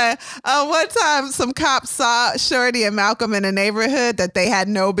moving on. One time, some cops saw Shorty and Malcolm in a neighborhood that they had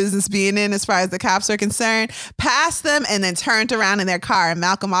no business being in as far as the cops are concerned, passed them and then turned around in their car. And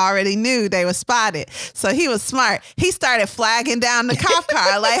Malcolm already knew they were spotted. So he was smart. He started flagging down the cop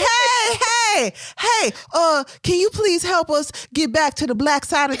car like, hey, can you please help us get back to the Black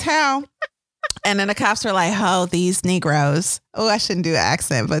side of town? And then the cops were like, oh, these Negroes. Oh, I shouldn't do an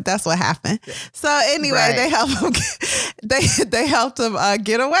accent, but that's what happened. So anyway, they helped him. They helped him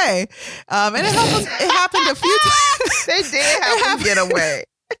get away, and it happened a few times. They did help him get away.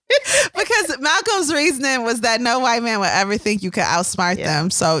 Because Malcolm's reasoning was that no white man would ever think you could outsmart them.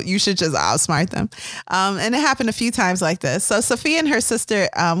 So you should just outsmart them. And it happened a few times like this. So Sophia and her sister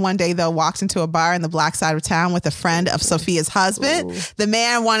one day, though, walked into a bar in the Black side of town with a friend of Sophia's husband. Ooh. The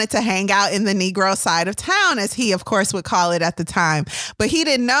man wanted to hang out in the Negro side of town, as he, of course, would call it at the time. But he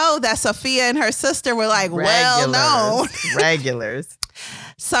didn't know that Sophia and her sister were well known. Regulars.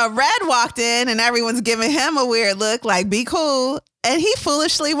 So Red walked in and everyone's giving him a weird look like, be cool. And he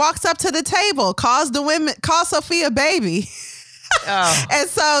foolishly walks up to the table, calls Sophia baby. Oh. And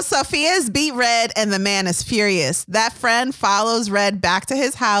so Sophia's beat Red and the man is furious. That friend follows Red back to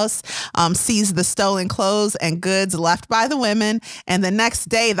his house, sees the stolen clothes and goods left by the women. And the next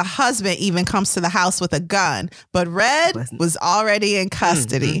day, the husband even comes to the house with a gun. But Red was already in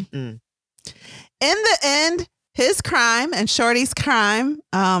custody. In the end, his crime and Shorty's crime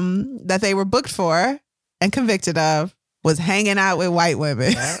that they were booked for and convicted of was hanging out with white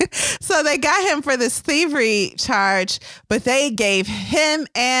women. Yeah. So they got him for this thievery charge, but they gave him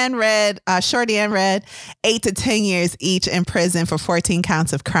and Red, Shorty and Red, 8 to 10 years each in prison for 14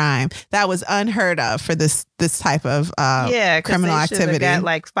 counts of crime. That was unheard of for this type of criminal activity. Got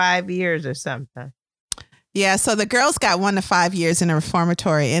like 5 years or something. Yeah, so the girls got 1 to 5 years in a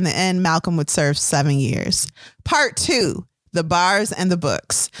reformatory. In the end, Malcolm would serve 7 years. Part 2, the bars and the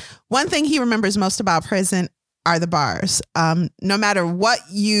books. One thing he remembers most about prison are the bars. No matter what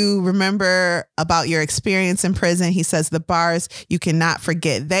you remember about your experience in prison, he says the bars you cannot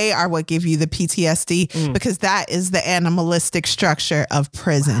forget. They are what give you the PTSD because that is the animalistic structure of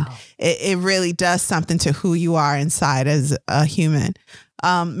prison. Wow. It really does something to who you are inside as a human.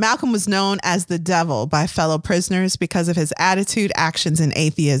 Malcolm was known as the devil by fellow prisoners because of his attitude, actions, and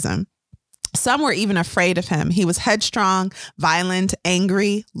atheism. Some were even afraid of him. He was headstrong, violent,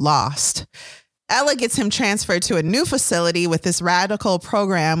 angry, lost. Ella gets him transferred to a new facility with this radical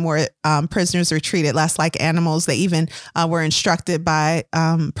program where prisoners were treated less like animals. They even were instructed by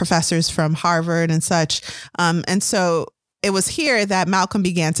professors from Harvard and such. And so it was here that Malcolm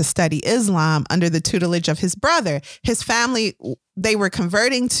began to study Islam under the tutelage of his brother. His family, they were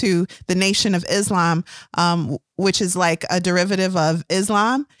converting to the Nation of Islam, which is like a derivative of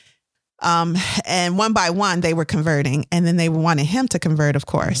Islam. And one by one, they were converting. And then they wanted him to convert, of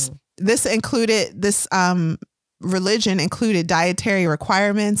course. Mm-hmm. This religion included dietary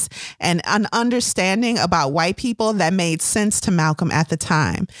requirements and an understanding about white people that made sense to Malcolm at the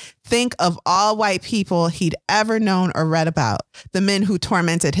time. Think of all white people he'd ever known or read about. The men who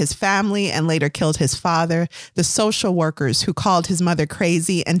tormented his family and later killed his father. The social workers who called his mother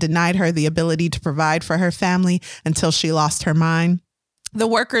crazy and denied her the ability to provide for her family until she lost her mind. The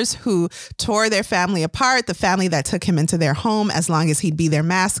workers who tore their family apart, the family that took him into their home as long as he'd be their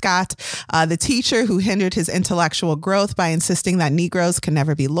mascot, the teacher who hindered his intellectual growth by insisting that Negroes can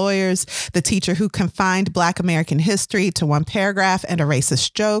never be lawyers, the teacher who confined Black American history to one paragraph and a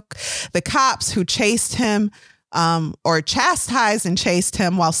racist joke, the cops who chased him or chastised and chased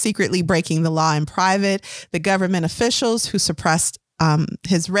him while secretly breaking the law in private, the government officials who suppressed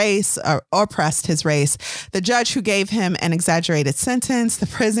his race or oppressed his race, the judge who gave him an exaggerated sentence, the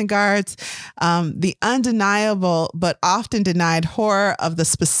prison guards, the undeniable but often denied horror of the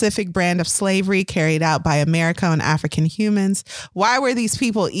specific brand of slavery carried out by America on African humans. Why were these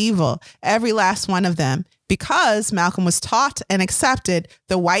people evil? Every last one of them. Because Malcolm was taught and accepted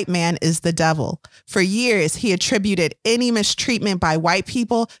the white man is the devil. For years, he attributed any mistreatment by white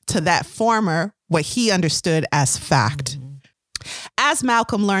people to that former, what he understood as fact. Mm-hmm. As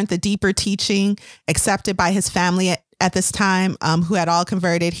Malcolm learned the deeper teaching accepted by his family at this time, who had all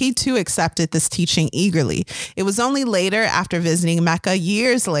converted, he too accepted this teaching eagerly. It was only later, after visiting Mecca,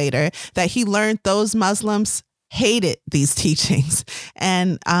 years later, that he learned those Muslims hated these teachings.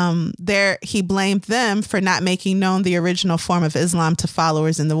 And there he blamed them for not making known the original form of Islam to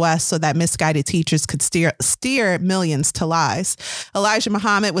followers in the West so that misguided teachers could steer millions to lies. Elijah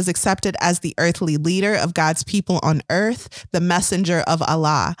Muhammad was accepted as the earthly leader of God's people on earth, the messenger of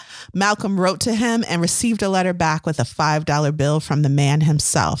Allah. Malcolm wrote to him and received a letter back with a $5 bill from the man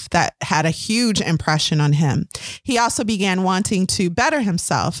himself that had a huge impression on him. He also began wanting to better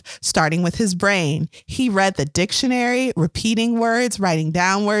himself, starting with his brain. He read the dictionary, repeating words, writing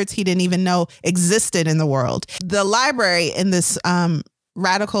down words he didn't even know existed in the world. The library in this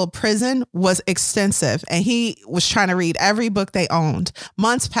radical prison was extensive, and he was trying to read every book they owned.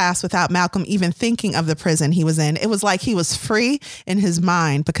 Months passed without Malcolm even thinking of the prison he was in. It was like he was free in his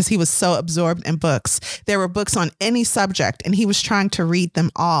mind because he was so absorbed in books. There were books on any subject, and he was trying to read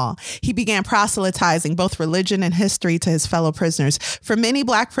them all. He began proselytizing both religion and history to his fellow prisoners. For many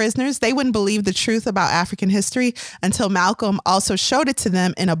Black prisoners, they wouldn't believe the truth about African history until Malcolm also showed it to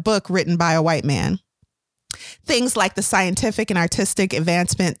them in a book written by a white man. Things like the scientific and artistic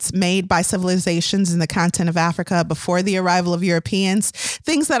advancements made by civilizations in the continent of Africa before the arrival of Europeans,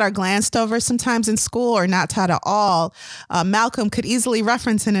 things that are glanced over sometimes in school or not taught at all, Malcolm could easily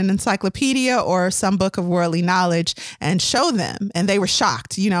reference in an encyclopedia or some book of worldly knowledge and show them. And they were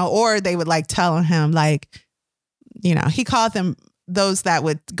shocked, or they would tell him, he called them those that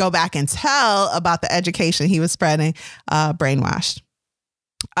would go back and tell about the education he was spreading, brainwashed.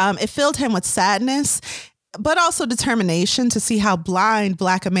 It filled him with sadness, but also determination to see how blind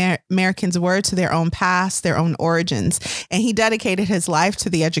Black Americans were to their own past, their own origins. And he dedicated his life to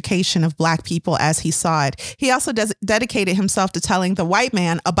the education of Black people as he saw it. He also dedicated himself to telling the white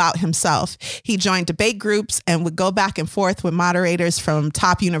man about himself. He joined debate groups and would go back and forth with moderators from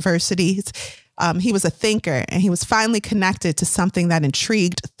top universities. He was a thinker, and he was finally connected to something that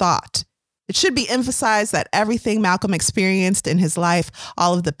intrigued thought. It should be emphasized that everything Malcolm experienced in his life,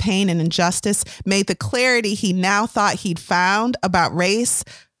 all of the pain and injustice, made the clarity he now thought he'd found about race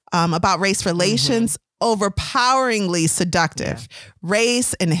relations, overpoweringly seductive. Yeah.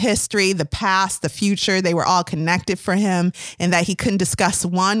 Race and history, the past, the future, they were all connected for him, and that he couldn't discuss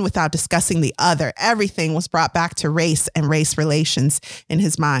one without discussing the other. Everything was brought back to race and race relations in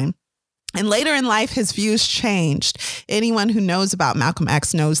his mind. And later in life, his views changed. Anyone who knows about Malcolm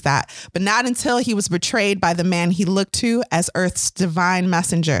X knows that, but not until he was betrayed by the man he looked to as Earth's divine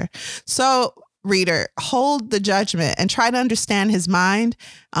messenger. So, reader, hold the judgment and try to understand his mind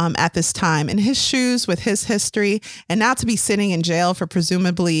at this time, in his shoes with his history, and now to be sitting in jail for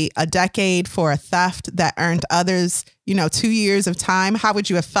presumably a decade for a theft that earned others, 2 years of time. How would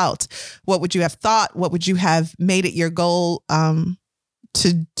you have felt? What would you have thought? What would you have made it your goal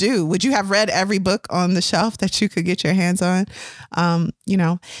to do? Would you have read every book on the shelf that you could get your hands on?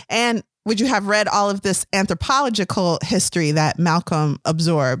 And would you have read all of this anthropological history that Malcolm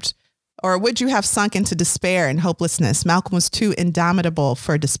absorbed? Or would you have sunk into despair and hopelessness? Malcolm was too indomitable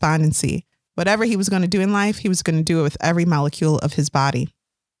for despondency. Whatever he was going to do in life, he was going to do it with every molecule of his body.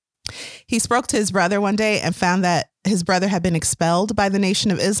 He spoke to his brother one day and found that his brother had been expelled by the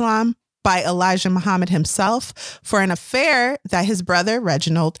Nation of Islam, by Elijah Muhammad himself, for an affair that his brother,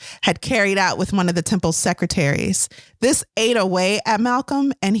 Reginald, had carried out with one of the temple's secretaries. This ate away at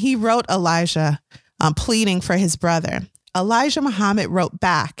Malcolm, and he wrote Elijah pleading for his brother. Elijah Muhammad wrote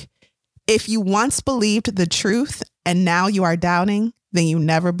back, "If you once believed the truth and now you are doubting, then you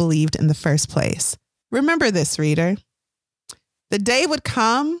never believed in the first place." Remember this, reader. The day would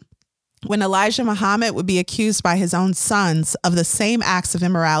come when Elijah Muhammad would be accused by his own sons of the same acts of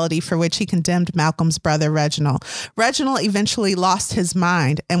immorality for which he condemned Malcolm's brother, Reginald. Reginald eventually lost his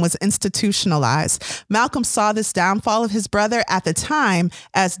mind and was institutionalized. Malcolm saw this downfall of his brother at the time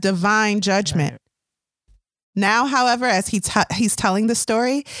as divine judgment. Right. Now, however, as he's telling the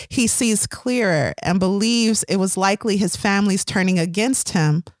story, he sees clearer and believes it was likely his family's turning against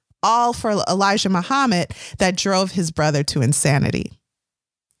him, all for Elijah Muhammad, that drove his brother to insanity.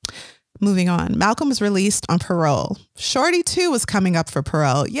 Moving on, Malcolm was released on parole. Shorty, too, was coming up for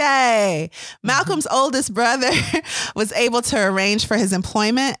parole. Yay! Malcolm's oldest brother was able to arrange for his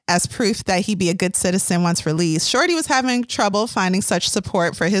employment as proof that he'd be a good citizen once released. Shorty was having trouble finding such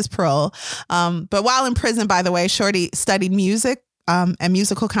support for his parole. But while in prison, by the way, Shorty studied music and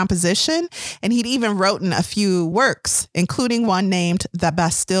musical composition, and he'd even written a few works, including one named The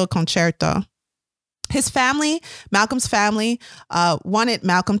Bastille Concerto. His family, Malcolm's family, wanted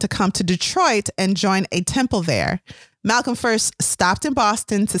Malcolm to come to Detroit and join a temple there. Malcolm first stopped in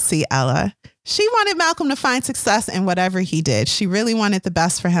Boston to see Ella. She wanted Malcolm to find success in whatever he did. She really wanted the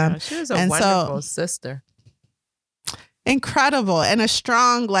best for him. Oh, she was a wonderful sister. Incredible, and a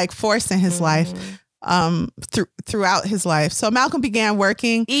strong force in his life throughout his life. So Malcolm began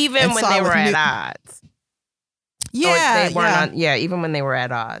working. Even when they were at odds. Yeah. Even when they were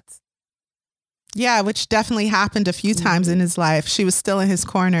at odds. Yeah, which definitely happened a few times in his life. She was still in his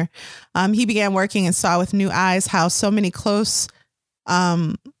corner. He began working and saw with new eyes how so many chose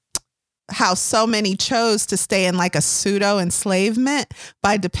to stay in a pseudo enslavement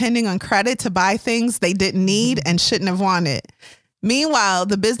by depending on credit to buy things they didn't need and shouldn't have wanted. Meanwhile,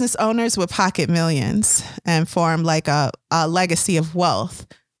 the business owners would pocket millions and form a legacy of wealth,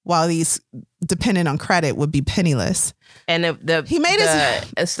 while these dependent on credit would be penniless. And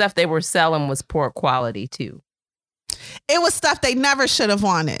the stuff they were selling was poor quality too. It was stuff they never should have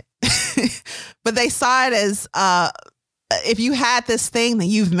wanted. But they saw it as if you had this thing, then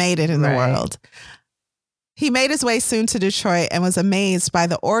you've made it in the world. He made his way soon to Detroit and was amazed by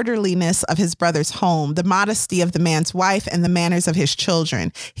the orderliness of his brother's home, the modesty of the man's wife, and the manners of his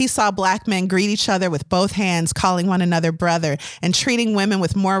children. He saw Black men greet each other with both hands, calling one another brother, and treating women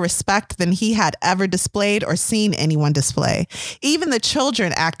with more respect than he had ever displayed or seen anyone display. Even the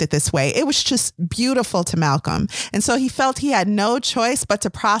children acted this way. It was just beautiful to Malcolm. And so he felt he had no choice but to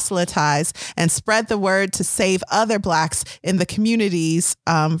proselytize and spread the word to save other Blacks in the communities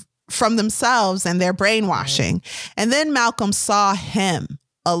from themselves and their brainwashing. Right. And then Malcolm saw him,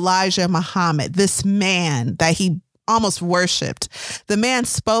 Elijah Muhammad, this man that he almost worshipped. The man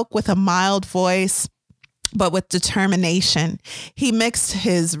spoke with a mild voice, but with determination. He mixed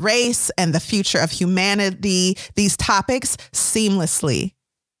his race and the future of humanity, these topics, seamlessly.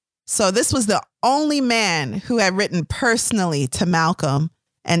 So this was the only man who had written personally to Malcolm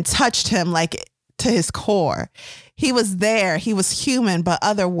and touched him like to his core. He was there. He was human, but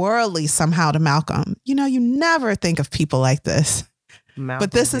otherworldly somehow to Malcolm. You know, you never think of people like this. Malcolm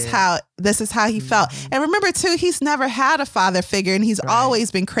but this is how he felt. And remember too, he's never had a father figure, and he's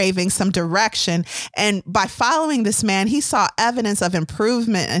always been craving some direction. And by following this man, he saw evidence of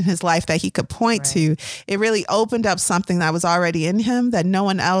improvement in his life that he could point to. It really opened up something that was already in him that no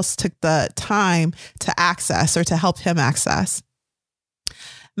one else took the time to access or to help him access.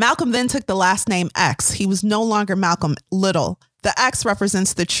 Malcolm then took the last name X. He was no longer Malcolm Little. The X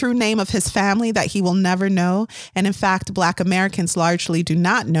represents the true name of his family that he will never know. And in fact, Black Americans largely do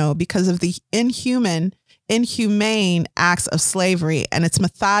not know because of the inhumane acts of slavery and its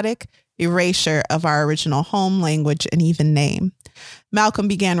methodic erasure of our original home language and even name. Malcolm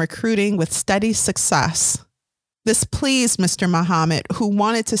began recruiting with steady success. This pleased Mr. Muhammad, who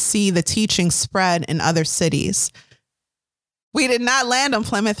wanted to see the teaching spread in other cities. We did not land on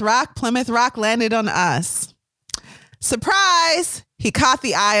Plymouth Rock. Plymouth Rock landed on us. Surprise! He caught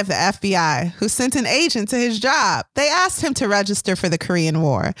the eye of the FBI, who sent an agent to his job. They asked him to register for the Korean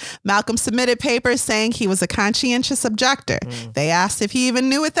War. Malcolm submitted papers saying he was a conscientious objector. They asked if he even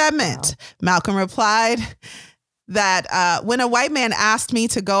knew what that meant. Malcolm replied that when a white man asked me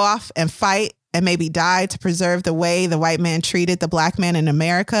to go off and fight and maybe die to preserve the way the white man treated the black man in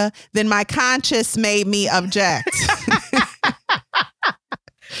America, then my conscience made me object.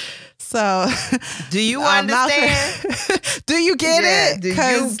 So, do you understand? Do you get it? Do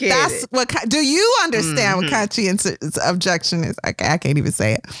you get it? Do you understand what conscientious objection is? I can't even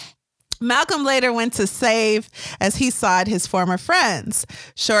say it. Malcolm later went to save as he sought his former friends.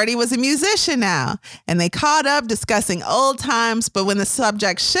 Shorty was a musician now, and they caught up discussing old times. But when the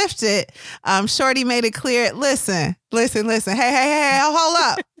subject shifted, Shorty made it clear, listen. Hey, hold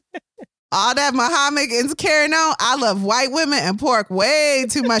up. All that Muhammad is carrying on, I love white women and pork way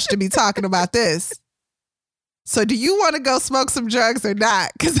too much to be talking about this. So do you want to go smoke some drugs or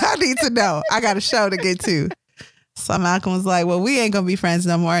not? Because I need to know. I got a show to get to. So Malcolm was like, well, we ain't going to be friends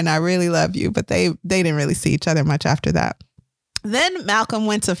no more, and I really love you. But they didn't really see each other much after that. Then Malcolm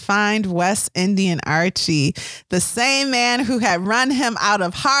went to find West Indian Archie, the same man who had run him out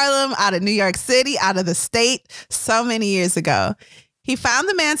of Harlem, out of New York City, out of the state so many years ago. He found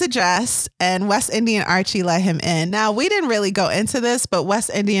the man's address, and West Indian Archie let him in. Now, we didn't really go into this, but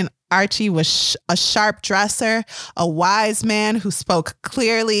West Indian Archie was a sharp dresser, a wise man who spoke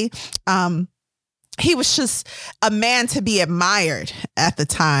clearly. He was just a man to be admired at the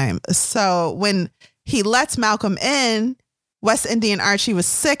time. So when he lets Malcolm in, West Indian Archie was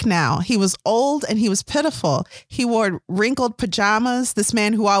sick now. He was old and he was pitiful. He wore wrinkled pajamas. This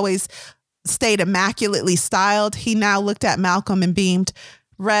man who always stayed immaculately styled. He now looked at Malcolm and beamed,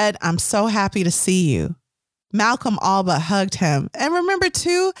 Red, I'm so happy to see you. Malcolm all but hugged him. And remember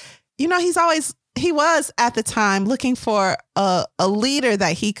too, you know, he was at the time looking for a leader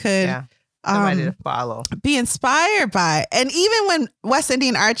that he could somebody to follow, be inspired by. And even when West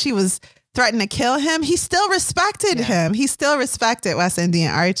Indian Archie was threatened to kill him, he still respected him. He still respected West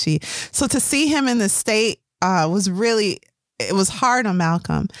Indian Archie. So to see him in this state it was hard on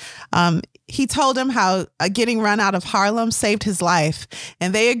Malcolm. He told him how getting run out of Harlem saved his life.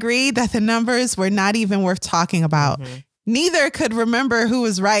 And they agreed that the numbers were not even worth talking about. Mm-hmm. Neither could remember who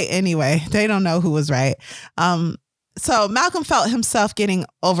was right anyway. They don't know who was right. So Malcolm felt himself getting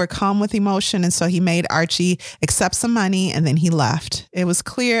overcome with emotion. And so he made Archie accept some money, and then he left. It was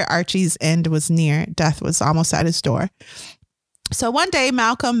clear Archie's end was near. Death was almost at his door. So one day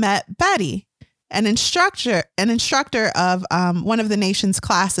Malcolm met Betty, an instructor of one of the nation's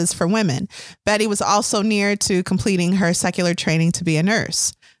classes for women. Betty was also near to completing her secular training to be a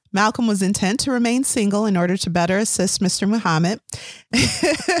nurse. Malcolm was intent to remain single in order to better assist Mr. Muhammad.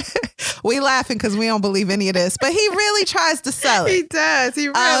 We laughing because we don't believe any of this, but he really tries to sell it. He does. He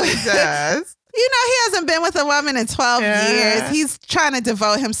really does. You know, he hasn't been with a woman in 12 years. He's trying to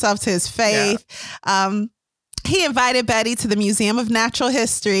devote himself to his faith. Yeah. He invited Betty to the Museum of Natural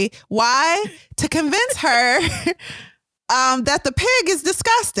History. Why? To convince her that the pig is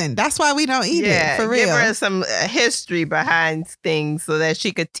disgusting. That's why we don't eat it, for real. Give her some history behind things so that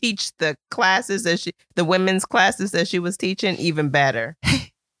she could teach the classes the women's classes that she was teaching even better.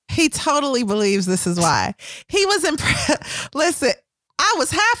 He totally believes this is why. He was impressed. Listen, I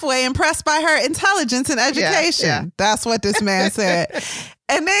was halfway impressed by her intelligence and education. Yeah. That's what this man said.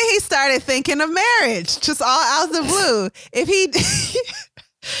 And then he started thinking of marriage, just all out of the blue. If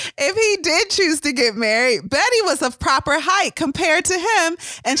he did choose to get married, Betty was of proper height compared to him,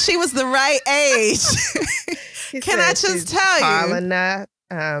 and she was the right age. Can I just tell you? Tall enough.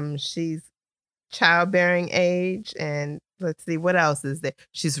 She's childbearing age, and let's see what else is there.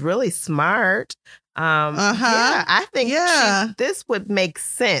 She's really smart. Yeah, I think this would make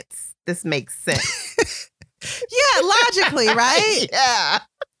sense. This makes sense. Yeah, logically, right? Yeah.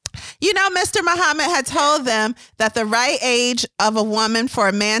 You know, Mr. Muhammad had told them that the right age of a woman for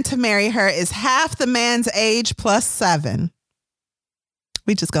a man to marry her is half the man's age plus 7.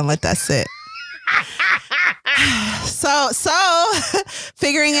 We just gonna let that sit. So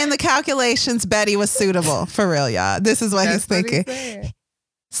figuring in the calculations, Betty was suitable. For real, y'all. This is what he's thinking.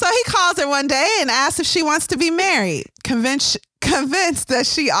 So he calls her one day and asks if she wants to be married, convinced that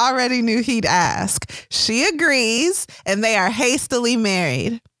she already knew he'd ask. She agrees, and they are hastily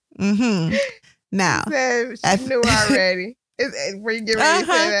married. Mm-hmm. Now, she knew already. Were you getting ready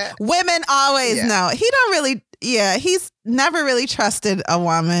to say that? Women always know. He don't really. Yeah, he's never really trusted a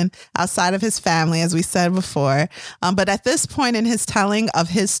woman outside of his family, as we said before. But at this point in his telling of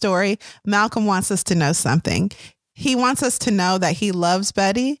his story, Malcolm wants us to know something. He wants us to know that he loves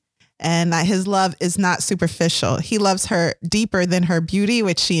Betty and that his love is not superficial. He loves her deeper than her beauty,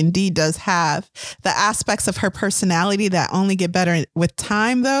 which she indeed does have. The aspects of her personality that only get better with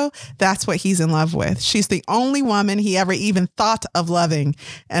time, though, that's what he's in love with. She's the only woman he ever even thought of loving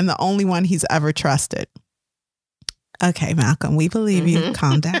and the only one he's ever trusted. Okay, Malcolm, we believe you.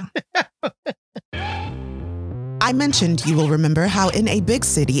 Calm down. I mentioned, you will remember, how in a big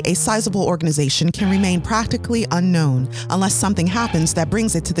city, a sizable organization can remain practically unknown unless something happens that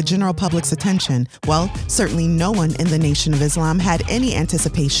brings it to the general public's attention. Well, certainly no one in the Nation of Islam had any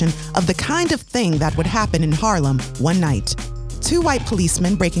anticipation of the kind of thing that would happen in Harlem one night. 2 white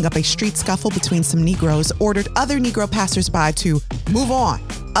policemen breaking up a street scuffle between some Negroes ordered other Negro passersby to move on.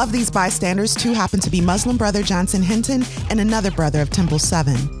 Of these bystanders, 2 happened to be Muslim brother Johnson Hinton and another brother of Temple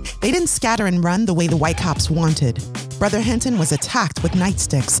 7. They didn't scatter and run the way the white cops wanted. Brother Hinton was attacked with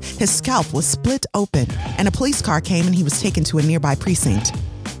nightsticks, his scalp was split open, and a police car came and he was taken to a nearby precinct.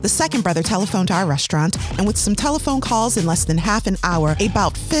 The second brother telephoned to our restaurant, and with some telephone calls in less than half an hour,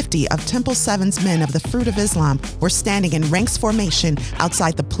 about 50 of Temple 7's men of the Fruit of Islam were standing in ranks formation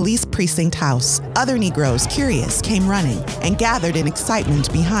outside the police precinct house. Other Negroes, curious, came running and gathered in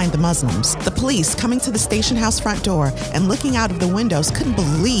excitement behind the Muslims. The police, coming to the station house front door and looking out of the windows, couldn't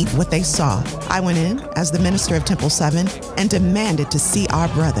believe what they saw. I went in as the minister of Temple 7 and demanded to see our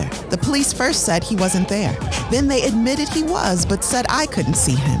brother. The police first said he wasn't there. Then they admitted he was, but said I couldn't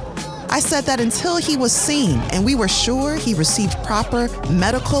see him. I said that until he was seen and we were sure he received proper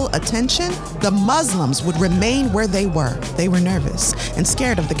medical attention, the Muslims would remain where they were. They were nervous and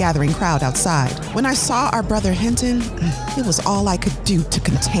scared of the gathering crowd outside. When I saw our brother Hinton, it was all I could do to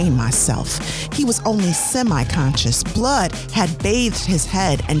contain myself. He was only semi-conscious. Blood had bathed his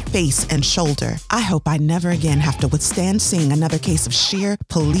head and face and shoulder. I hope I never again have to withstand seeing another case of sheer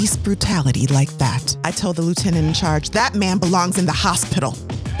police brutality like that. I told the lieutenant in charge, that man belongs in the hospital.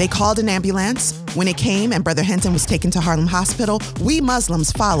 They called an ambulance. When it came and Brother Hinton was taken to Harlem Hospital, we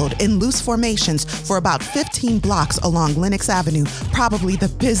Muslims followed in loose formations for about 15 blocks along Lenox Avenue, probably the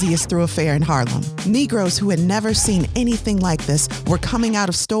busiest thoroughfare in Harlem. Negroes who had never seen anything like this were coming out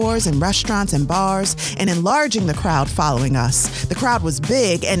of stores and restaurants and bars and enlarging the crowd following us. The crowd was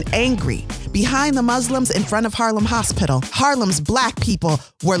big and angry. Behind the Muslims in front of Harlem Hospital, Harlem's black people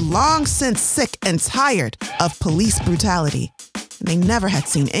were long since sick and tired of police brutality. They never had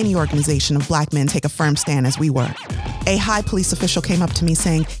seen any organization of black men take a firm stand as we were. A high police official came up to me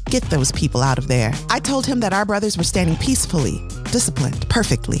saying, "Get those people out of there." I told him that our brothers were standing peacefully, disciplined,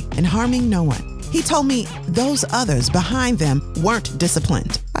 perfectly, and harming no one. He told me those others behind them weren't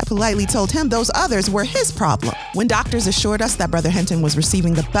disciplined. I politely told him those others were his problem. When doctors assured us that Brother Hinton was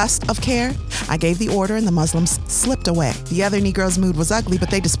receiving the best of care, I gave the order and the Muslims slipped away. The other Negroes' mood was ugly, but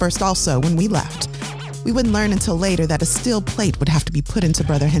they dispersed also when we left. We wouldn't learn until later that a steel plate would have to be put into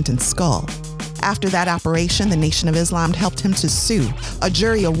Brother Hinton's skull. After that operation, the Nation of Islam helped him to sue. A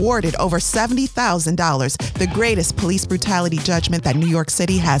jury awarded over $70,000, the greatest police brutality judgment that New York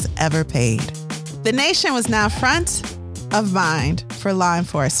City has ever paid. The Nation was now front of mind for law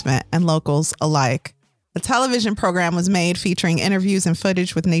enforcement and locals alike. A television program was made featuring interviews and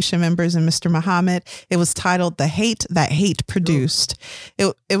footage with Nation members and Mr. Muhammad. It was titled The Hate That Hate Produced.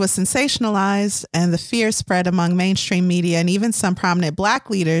 It was sensationalized, and the fear spread among mainstream media, and even some prominent black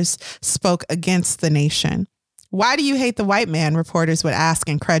leaders spoke against the Nation. "Why do you hate the white man?" reporters would ask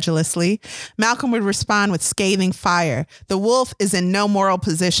incredulously. Malcolm would respond with scathing fire. "The wolf is in no moral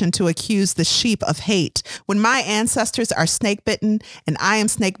position to accuse the sheep of hate. When my ancestors are snake-bitten and I am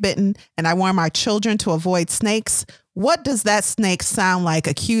snake-bitten and I warn my children to avoid snakes, what does that snake sound like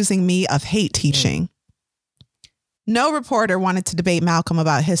accusing me of hate teaching?" No reporter wanted to debate Malcolm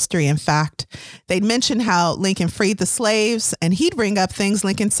about history. In fact, they'd mention how Lincoln freed the slaves, and he'd bring up things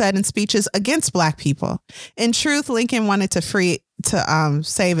Lincoln said in speeches against Black people. In truth, Lincoln wanted to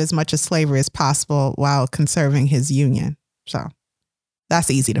save as much of slavery as possible while conserving his Union. So that's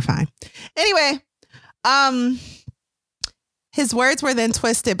easy to find. Anyway, his words were then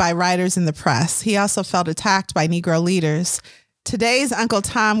twisted by writers in the press. He also felt attacked by Negro leaders. "Today's Uncle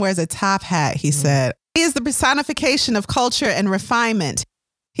Tom wears a top hat," he said. "He is the personification of culture and refinement.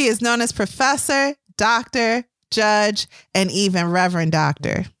 He is known as professor, doctor, judge, and even reverend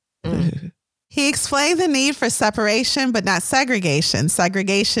doctor." He explained the need for separation, but not segregation.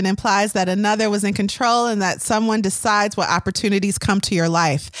 Segregation implies that another was in control and that someone decides what opportunities come to your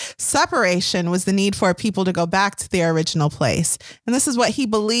life. Separation was the need for people to go back to their original place. And this is what he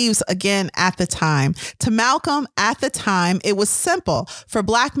believes, again, at the time. To Malcolm, at the time, it was simple for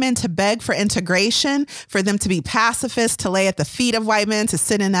Black men to beg for integration, for them to be pacifists, to lay at the feet of white men, to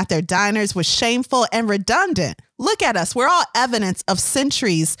sit in at their diners was shameful and redundant. Look at us. We're all evidence of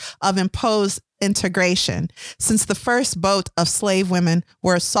centuries of imposed integration. Since the first boat of slave women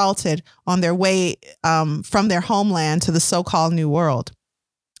were assaulted on their way from their homeland to the so-called New World.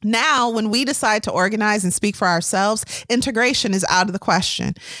 Now, when we decide to organize and speak for ourselves, integration is out of the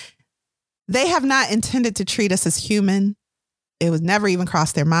question. They have not intended to treat us as human. It was never even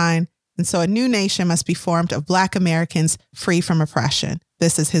crossed their mind. And so a new nation must be formed of Black Americans free from oppression.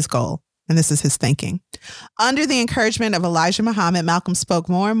 This is his goal. And this is his thinking. Under the encouragement of Elijah Muhammad, Malcolm spoke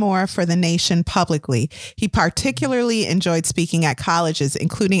more and more for the nation publicly. He particularly enjoyed speaking at colleges,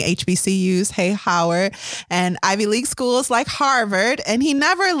 including HBCUs, Howard, and Ivy League schools like Harvard. And he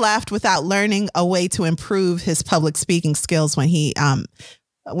never left without learning a way to improve his public speaking skills when he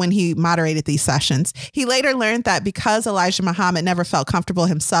moderated these sessions. He later learned that because Elijah Muhammad never felt comfortable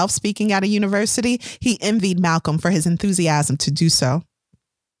himself speaking at a university, he envied Malcolm for his enthusiasm to do so.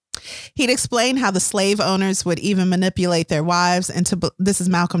 He'd explain how the slave owners would even manipulate their wives this is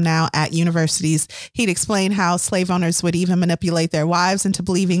Malcolm now at universities. He'd explain how slave owners would even manipulate their wives into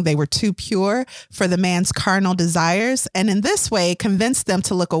believing they were too pure for the man's carnal desires, and in this way convinced them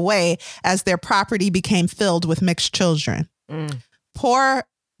to look away as their property became filled with mixed children. Poor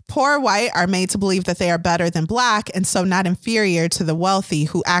white are made to believe that they are better than Black and so not inferior to the wealthy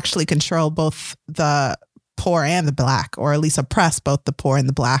who actually control both the poor and the Black, or at least oppress both the poor and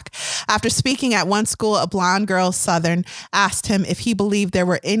the Black. After speaking at one school, a blonde girl, Southern, asked him if he believed there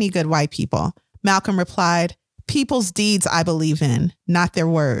were any good white people. Malcolm replied, "People's deeds I believe in, not their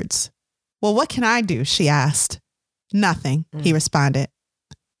words." "Well, what can I do?" she asked. "Nothing," he responded.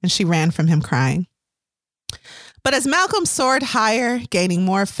 And she ran from him crying. But as Malcolm soared higher, gaining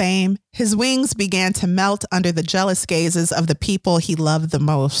more fame, his wings began to melt under the jealous gazes of the people he loved the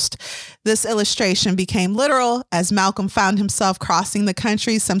most. This illustration became literal as Malcolm found himself crossing the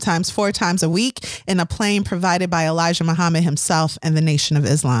country sometimes 4 times a week in a plane provided by Elijah Muhammad himself and the Nation of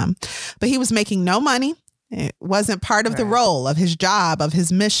Islam. But he was making no money. It wasn't part of the role of his job, of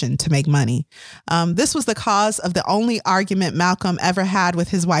his mission to make money. This was the cause of the only argument Malcolm ever had with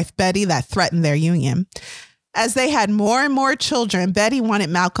his wife, Betty, that threatened their union. As they had more and more children, Betty wanted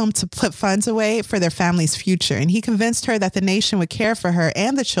Malcolm to put funds away for their family's future, and he convinced her that the nation would care for her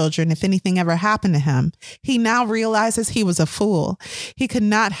and the children if anything ever happened to him. He now realizes he was a fool. He could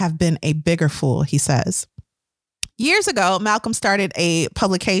not have been a bigger fool, he says. Years ago, Malcolm started a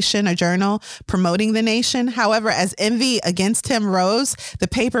publication, a journal, promoting the nation. However, as envy against him rose, the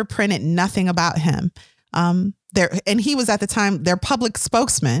paper printed nothing about him. And he was at the time their public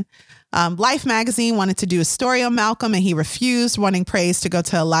spokesman. Life magazine wanted to do a story on Malcolm, and he refused, wanting praise to go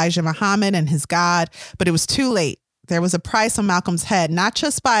to Elijah Muhammad and his God, but it was too late. There was a price on Malcolm's head, not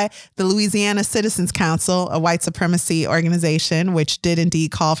just by the Louisiana Citizens Council, a white supremacy organization, which did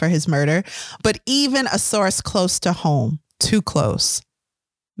indeed call for his murder, but even a source close to home, too close.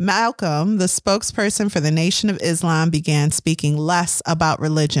 Malcolm, the spokesperson for the Nation of Islam, began speaking less about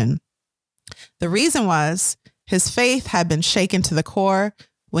religion. The reason was his faith had been shaken to the core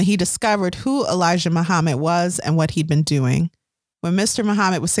when he discovered who Elijah Muhammad was and what he'd been doing. When Mr.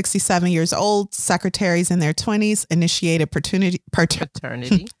 Muhammad was 67 years old, secretaries in their 20s initiated paternity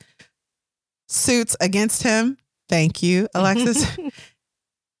suits against him. Thank you, Alexis.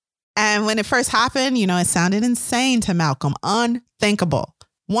 And when it first happened, it sounded insane to Malcolm, unthinkable.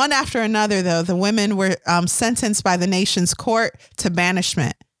 One after another, though, the women were sentenced by the nation's court to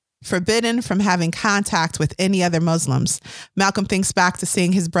banishment, forbidden from having contact with any other Muslims. Malcolm thinks back to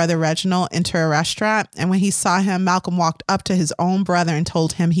seeing his brother Reginald enter a restaurant, and when he saw him, Malcolm walked up to his own brother and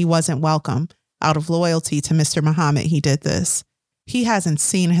told him he wasn't welcome. Out of loyalty to Mr. Muhammad, he did this. He hasn't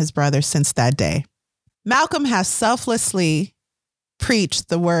seen his brother since that day. Malcolm has selflessly preached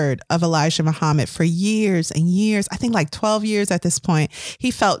the word of Elijah Muhammad for years and years. I think like 12 years at this point.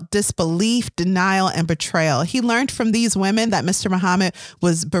 He felt disbelief, denial, and betrayal. He learned from these women that Mr. Muhammad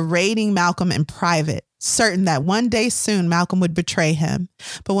was berating Malcolm in private, certain that one day soon Malcolm would betray him.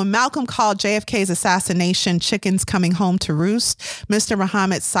 But when Malcolm called JFK's assassination chickens coming home to roost, Mr.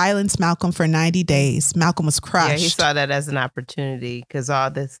 Muhammad silenced Malcolm for 90 days. Malcolm was crushed. Yeah, he saw that as an opportunity because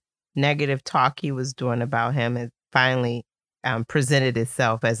all this negative talk he was doing about him had finally presented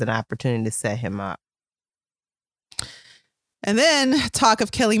itself as an opportunity to set him up. And then talk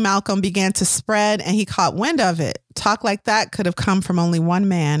of killing Malcolm began to spread, and he caught wind of it. Talk like that could have come from only one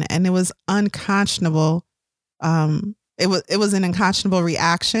man, and it was unconscionable. It was an unconscionable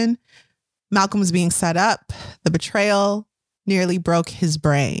reaction. Malcolm was being set up. The betrayal nearly broke his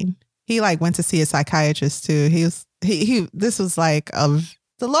brain. He went to see a psychiatrist too. This was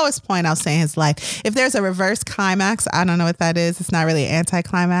the lowest point I'll say in his life. If there's a reverse climax, I don't know what that is. It's not really an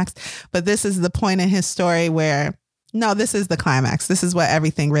anticlimax, but this is the point in his story where, no, this is the climax. This is what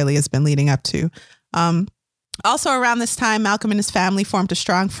everything really has been leading up to. Also around this time, Malcolm and his family formed a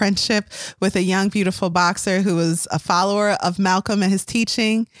strong friendship with a young, beautiful boxer who was a follower of Malcolm and his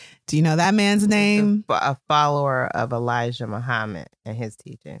teaching. Do you know that man's name? A follower of Elijah Muhammad and his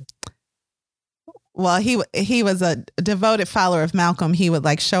teaching. Well, he was a devoted follower of Malcolm. He would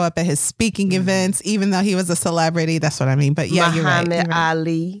show up at his speaking events, even though he was a celebrity. That's what I mean. But yeah, Muhammad you're right.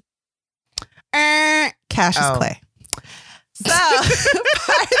 Ali. Cassius Clay.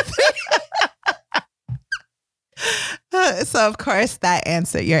 So of course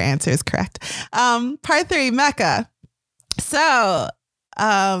your answer is correct. Part 3, Mecca. So,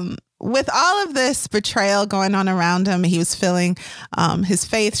 with all of this betrayal going on around him, he was feeling his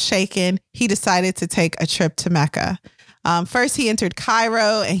faith shaken. He decided to take a trip to Mecca. First, he entered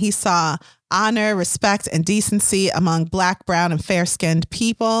Cairo and he saw honor, respect, and decency among Black, brown, and fair-skinned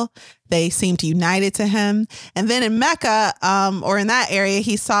people. They seemed united to him. And then in Mecca, or in that area,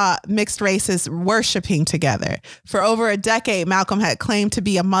 he saw mixed races worshiping together. For over a decade, Malcolm had claimed to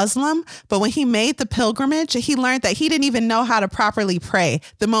be a Muslim, but when he made the pilgrimage, he learned that he didn't even know how to properly pray,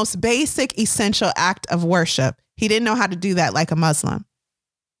 the most basic, essential act of worship. He didn't know how to do that like a Muslim.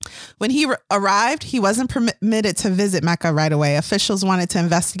 When he arrived, he wasn't permitted to visit Mecca right away. Officials wanted to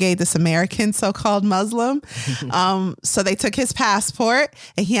investigate this American so-called Muslim. So they took his passport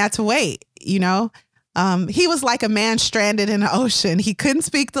and he had to wait, He was like a man stranded in the ocean. He couldn't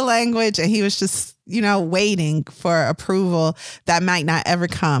speak the language and he was just, waiting for approval that might not ever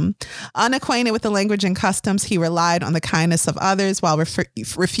come. Unacquainted with the language and customs, he relied on the kindness of others while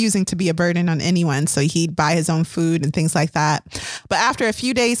refusing to be a burden on anyone. So he'd buy his own food and things like that. But after a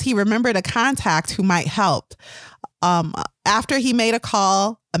few days, he remembered a contact who might help. After he made a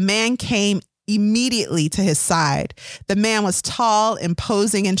call, a man came immediately to his side. The man was tall,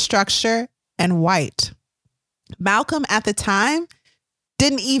 imposing in structure, and white. Malcolm at the time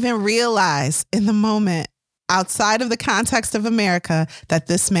didn't even realize in the moment, outside of the context of America, that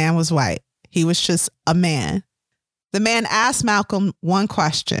this man was white. He was just a man. The man asked Malcolm one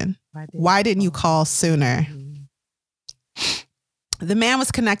question. Why didn't you call sooner? The man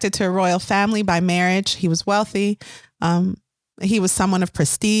was connected to a royal family by marriage. He was wealthy. He was someone of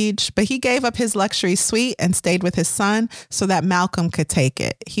prestige, but he gave up his luxury suite and stayed with his son so that Malcolm could take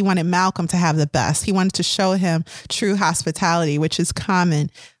it. He wanted Malcolm to have the best. He wanted to show him true hospitality, which is common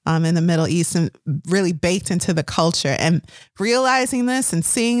in the Middle East and really baked into the culture. And realizing this and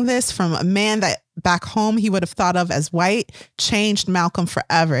seeing this from a man that back home he would have thought of as white changed Malcolm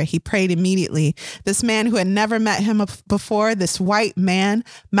forever. He prayed immediately. This man who had never met him before, this white man,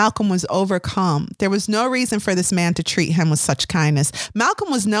 Malcolm was overcome. There was no reason for this man to treat him with such kindness. Malcolm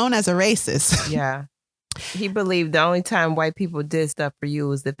was known as a racist. Yeah. He believed the only time white people did stuff for you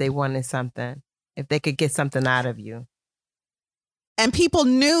was if they wanted something, if they could get something out of you. And people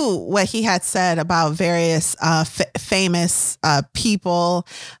knew what he had said about various famous people,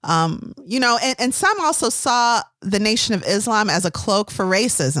 and some also saw the Nation of Islam as a cloak for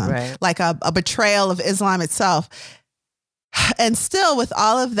racism, right? Like a betrayal of Islam itself. And still, with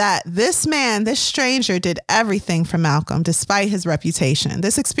all of that, this man, this stranger, did everything for Malcolm, despite his reputation.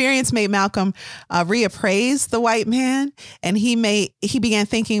 This experience made Malcolm reappraise the white man, and he began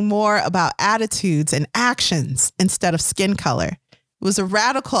thinking more about attitudes and actions instead of skin color. It was a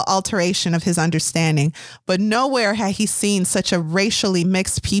radical alteration of his understanding, but nowhere had he seen such a racially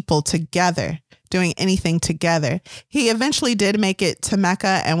mixed people together, doing anything together. He eventually did make it to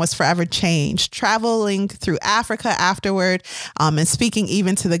Mecca and was forever changed, traveling through Africa afterward, and speaking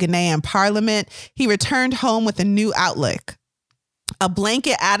even to the Ghanaian parliament. He returned home with a new outlook. A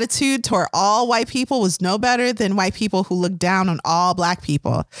blanket attitude toward all white people was no better than white people who looked down on all black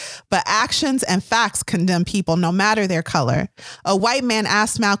people. But actions and facts condemn people no matter their color. A white man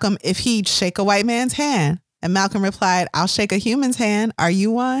asked Malcolm if he'd shake a white man's hand. And Malcolm replied, "I'll shake a human's hand. Are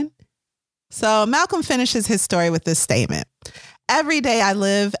you one?" So Malcolm finishes his story with this statement. "Every day I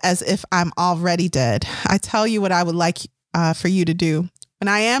live as if I'm already dead. I tell you what I would like for you to do. When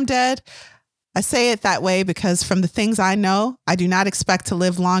I am dead, I say it that way because from the things I know, I do not expect to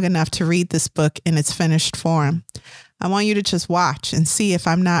live long enough to read this book in its finished form. I want you to just watch and see if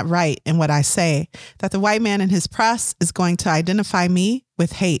I'm not right in what I say, that the white man in his press is going to identify me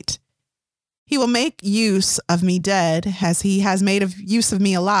with hate. He will make use of me dead as he has made use of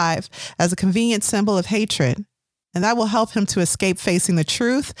me alive as a convenient symbol of hatred. And that will help him to escape facing the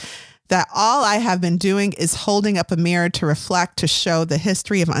truth that all I have been doing is holding up a mirror to reflect, to show the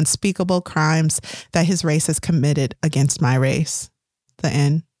history of unspeakable crimes that his race has committed against my race." The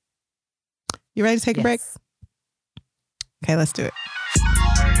end. You ready to take a break? Okay, let's do it.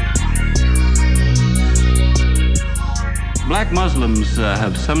 Black Muslims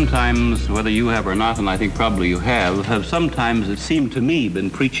have sometimes, whether you have or not, and I think probably you have sometimes, it seemed to me, been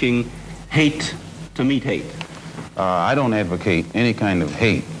preaching hate to meet hate. I don't advocate any kind of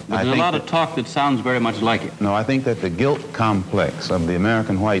hate. But there's a lot of talk that sounds very much like it. No, I think that the guilt complex of the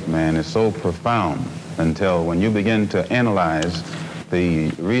American white man is so profound until when you begin to analyze the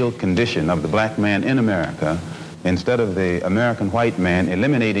real condition of the black man in America, instead of the American white man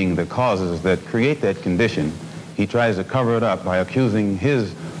eliminating the causes that create that condition, he tries to cover it up by accusing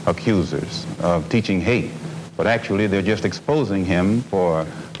his accusers of teaching hate. But actually, they're just exposing him for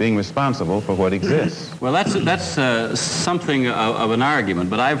being responsible for what exists. Well, that's something of an argument,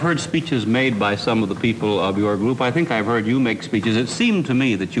 but I've heard speeches made by some of the people of your group. I think I've heard you make speeches. It seemed to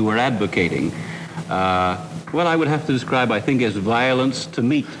me that you were advocating what I would have to describe, I think, as violence to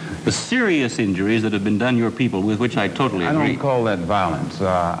meet the serious injuries that have been done your people, with which I totally agree. I don't call that violence.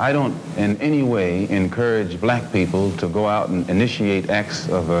 I don't in any way encourage black people to go out and initiate acts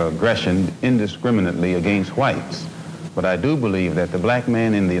of aggression indiscriminately against whites. But I do believe that the black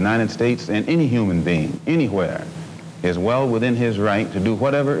man in the United States and any human being, anywhere, is well within his right to do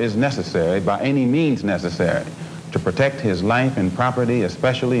whatever is necessary, by any means necessary, to protect his life and property,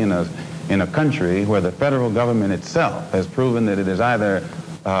 especially in a country where the federal government itself has proven that it is either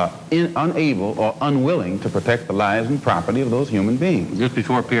unable or unwilling to protect the lives and property of those human beings. Just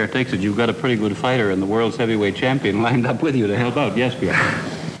before Pierre takes it, you've got a pretty good fighter and the world's heavyweight champion lined up with you to help out. Yes, Pierre.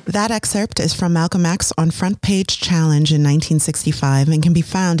 That excerpt is from Malcolm X on Front Page Challenge in 1965 and can be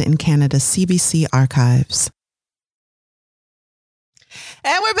found in Canada's CBC archives.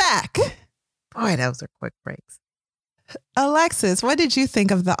 And we're back. Boy, those are quick breaks. Alexis, what did you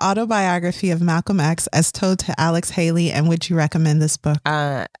think of the autobiography of Malcolm X as told to Alex Haley, and would you recommend this book?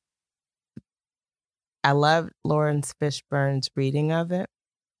 I loved Lawrence Fishburne's reading of it.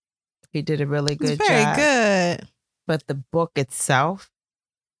 He did a really good job. Very good. But the book itself,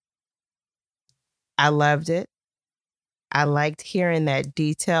 I loved it. I liked hearing that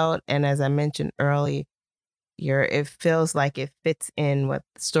detailed, and as I mentioned earlier, it feels like it fits in with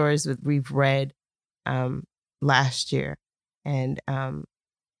the stories that we've read last year. And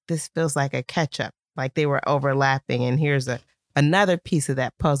this feels like a catch-up, like they were overlapping, and here's another piece of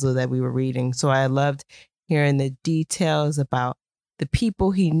that puzzle that we were reading. So I loved hearing the details about the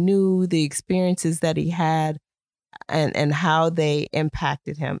people he knew, the experiences that he had, and how they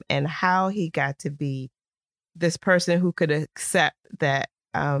impacted him, and how he got to be this person who could accept that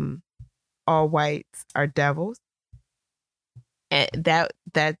all whites are devils. And that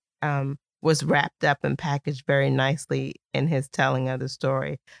was wrapped up and packaged very nicely in his telling of the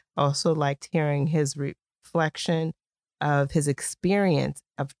story. Also liked hearing his reflection of his experience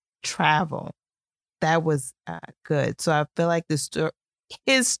of travel. That was good. So I feel like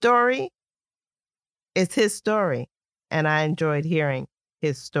his story is his story. And I enjoyed hearing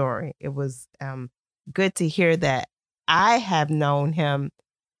his story. It was good to hear that I have known him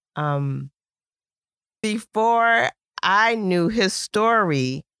before I knew his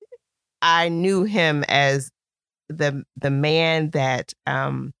story. I knew him as the man that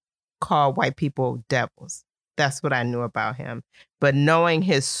called white people devils. That's what I knew about him. But knowing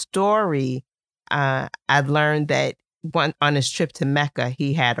his story, I learned that on his trip to Mecca,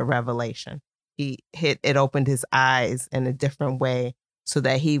 he had a revelation. it opened his eyes in a different way so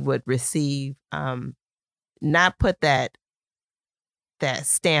that he would receive, not put that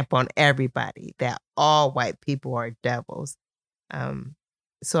stamp on everybody that all white people are devils.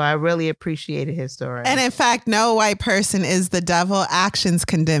 So I really appreciated his story. And in fact, no white person is the devil. Actions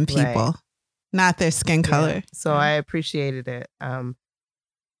condemn people, not their skin color. Yeah. So I appreciated it.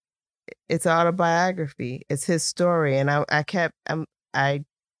 It's autobiography. It's his story. And I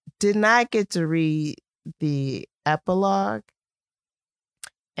did not get to read the epilogue.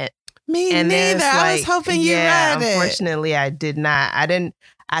 Me neither. I was hoping you read it. Unfortunately, I did not.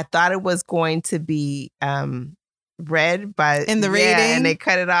 I thought it was going to be read by in the reading, and they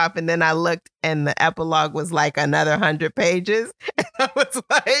cut it off. And then I looked, and the epilogue was like another 100 pages. And I was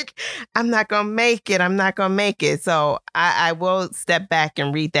like, I'm not gonna make it. So I will step back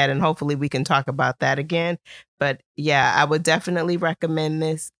and read that, and hopefully we can talk about that again. But yeah, I would definitely recommend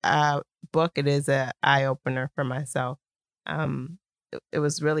this book. It is an eye opener for myself. It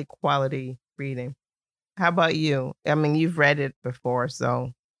was really quality reading. How about you? I mean, you've read it before,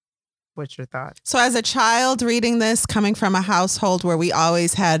 so what's your thoughts? So as a child reading this, coming from a household where we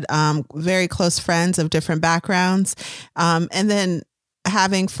always had very close friends of different backgrounds, and then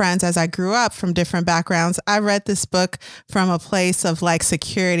having friends as I grew up from different backgrounds, I read this book from a place of like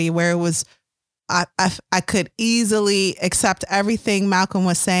security where it was, I could easily accept everything Malcolm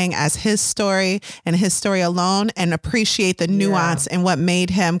was saying as his story and his story alone, and appreciate the nuance and what made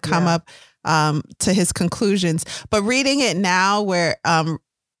him come up to his conclusions. But reading it now where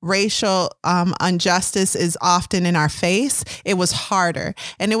racial injustice is often in our face, it was harder.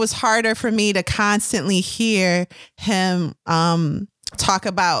 And it was harder for me to constantly hear him talk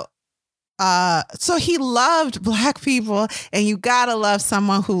about so he loved Black people, and you gotta love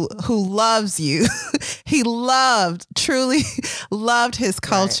someone who loves you. He truly loved his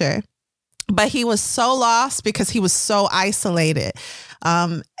culture, right. But he was so lost because he was so isolated.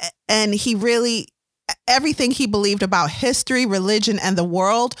 And he really, everything he believed about history, religion, and the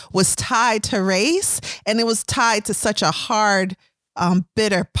world was tied to race. And it was tied to such a hard,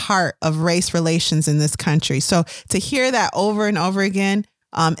 bitter part of race relations in this country. So to hear that over and over again,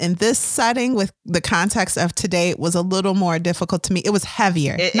 in this setting with the context of today was a little more difficult to me. It was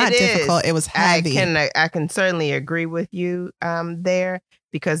heavier, not difficult. It was heavy. I can certainly agree with you there,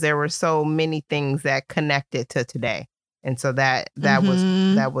 because there were so many things that connected to today. And so that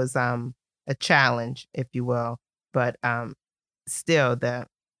was a challenge, if you will. But still,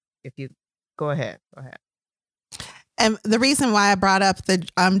 if you go ahead. And the reason why I brought up the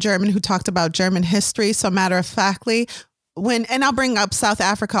German who talked about German history so matter-of-factly, and I'll bring up South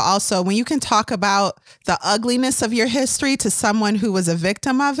Africa also, when you can talk about the ugliness of your history to someone who was a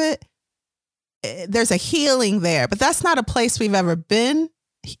victim of it, there's a healing there. But that's not a place we've ever been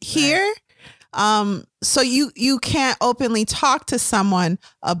here. Right. So you can't openly talk to someone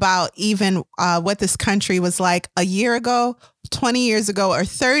about even what this country was like a year ago, 20 years ago, or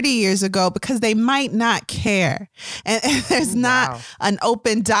 30 years ago, because they might not care. And there's not an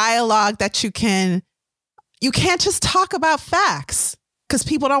open dialogue that you can't just talk about facts, because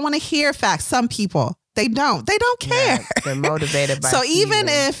people don't want to hear facts. Some people, they don't care. Yeah, they're motivated by so even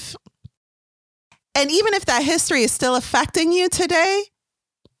if that history is still affecting you today,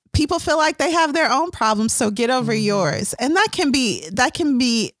 people feel like they have their own problems. So get over yours. And that can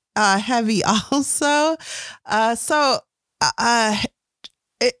be heavy also. So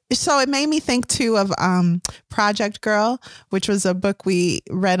it made me think too of Project Girl, which was a book we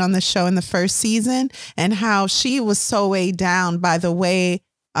read on the show in the first season, and how she was so weighed down by the way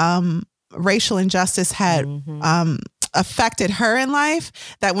racial injustice had affected her in life,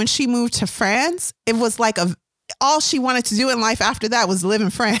 that when she moved to France, it was like all she wanted to do in life after that was live in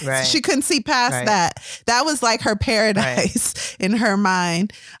France. Right. She couldn't see past that. That was like her paradise in her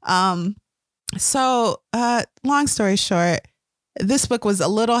mind. So long story short, this book was a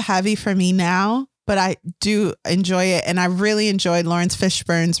little heavy for me now, but I do enjoy it. And I really enjoyed Lawrence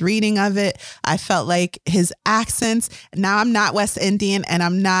Fishburne's reading of it. I felt like his accents, now I'm not West Indian, and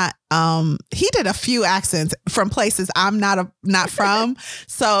I'm not, he did a few accents from places I'm not from.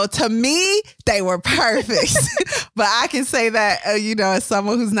 So to me, they were perfect. But I can say that, as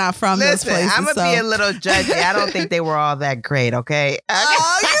someone who's not from those places. I'm going to be a little judgy. I don't think they were all that great, okay?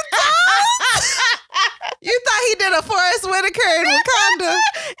 Oh, you thought? You thought he did a Forrest Whitaker in Wakanda?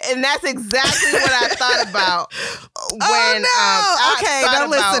 And that's exactly what I thought about when don't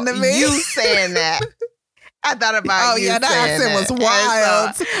listen to me. You saying that. I thought about you saying that. Oh, yeah, that accent was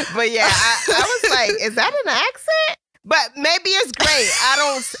wild. So, but yeah, I was like, is that an accent? But maybe it's great.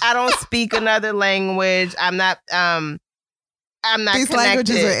 I don't speak another language. I'm not I'm not These connected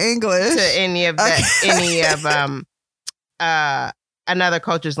languages are English to any of that, another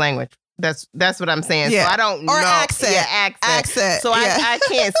culture's language. That's what I'm saying. Yeah. So I don't know. Or accent. Yeah, accent. So yeah. I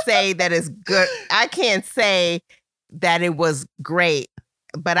can't say that it's good. I can't say that it was great.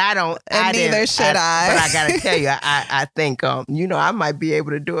 But I don't. And neither should I. But I gotta tell you, I think I might be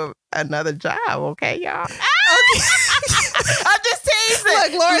able to do another job. Okay, y'all. Okay. I'm just teasing.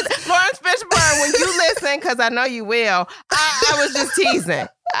 Look, Lawrence Fishburne, when you listen, because I know you will, I was just teasing.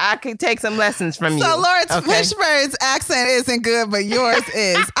 I could take some lessons from you. So Lawrence Fishburne's accent isn't good, but yours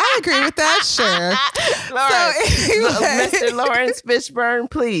is. I agree with that, sure. Mr. Lawrence Fishburne,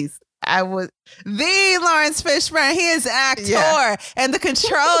 please. The Lawrence Fishburne, he is actor, and the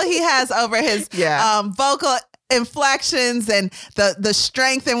control he has over his vocal inflections and the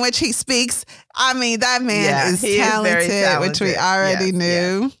strength in which he speaks. I mean, that man is talented, which we already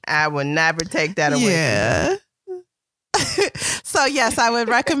knew. Yes. I would never take that away. Yeah. So yes, I would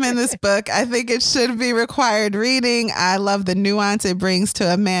recommend this book. I think it should be required reading. I love the nuance it brings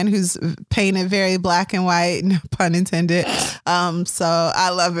to a man who's painted very black and white, no pun intended. So I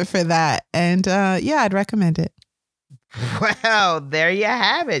love it for that. And I'd recommend it. Well, there you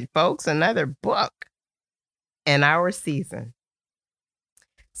have it, folks. Another book in our season.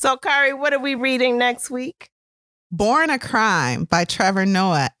 So, Kari, what are we reading next week? Born a Crime by Trevor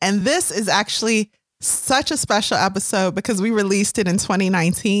Noah. And this is actually such a special episode because we released it in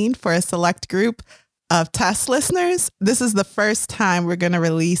 2019 for a select group of test listeners. This is the first time we're going to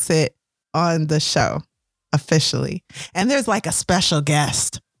release it on the show officially. And there's like a special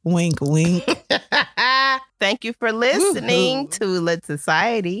guest. Wink, wink. Thank you for listening to Lit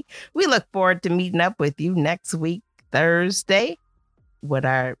Society. We look forward to meeting up with you next week, Thursday, with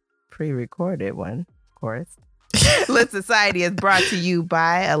our pre-recorded one, of course. Lit Society is brought to you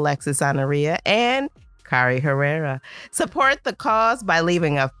by Alexis Honoria and Kari Herrera. Support the cause by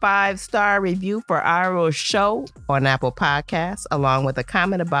leaving a 5-star review for our show on Apple Podcasts, along with a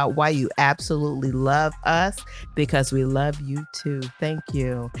comment about why you absolutely love us, because we love you too. Thank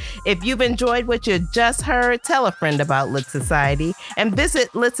you. If you've enjoyed what you just heard, tell a friend about Lit Society and visit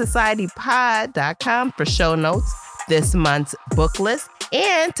litsocietypod.com for show notes, this month's book list,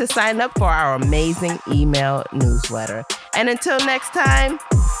 and to sign up for our amazing email newsletter. And until next time,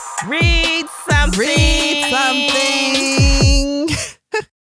 read something. Read something.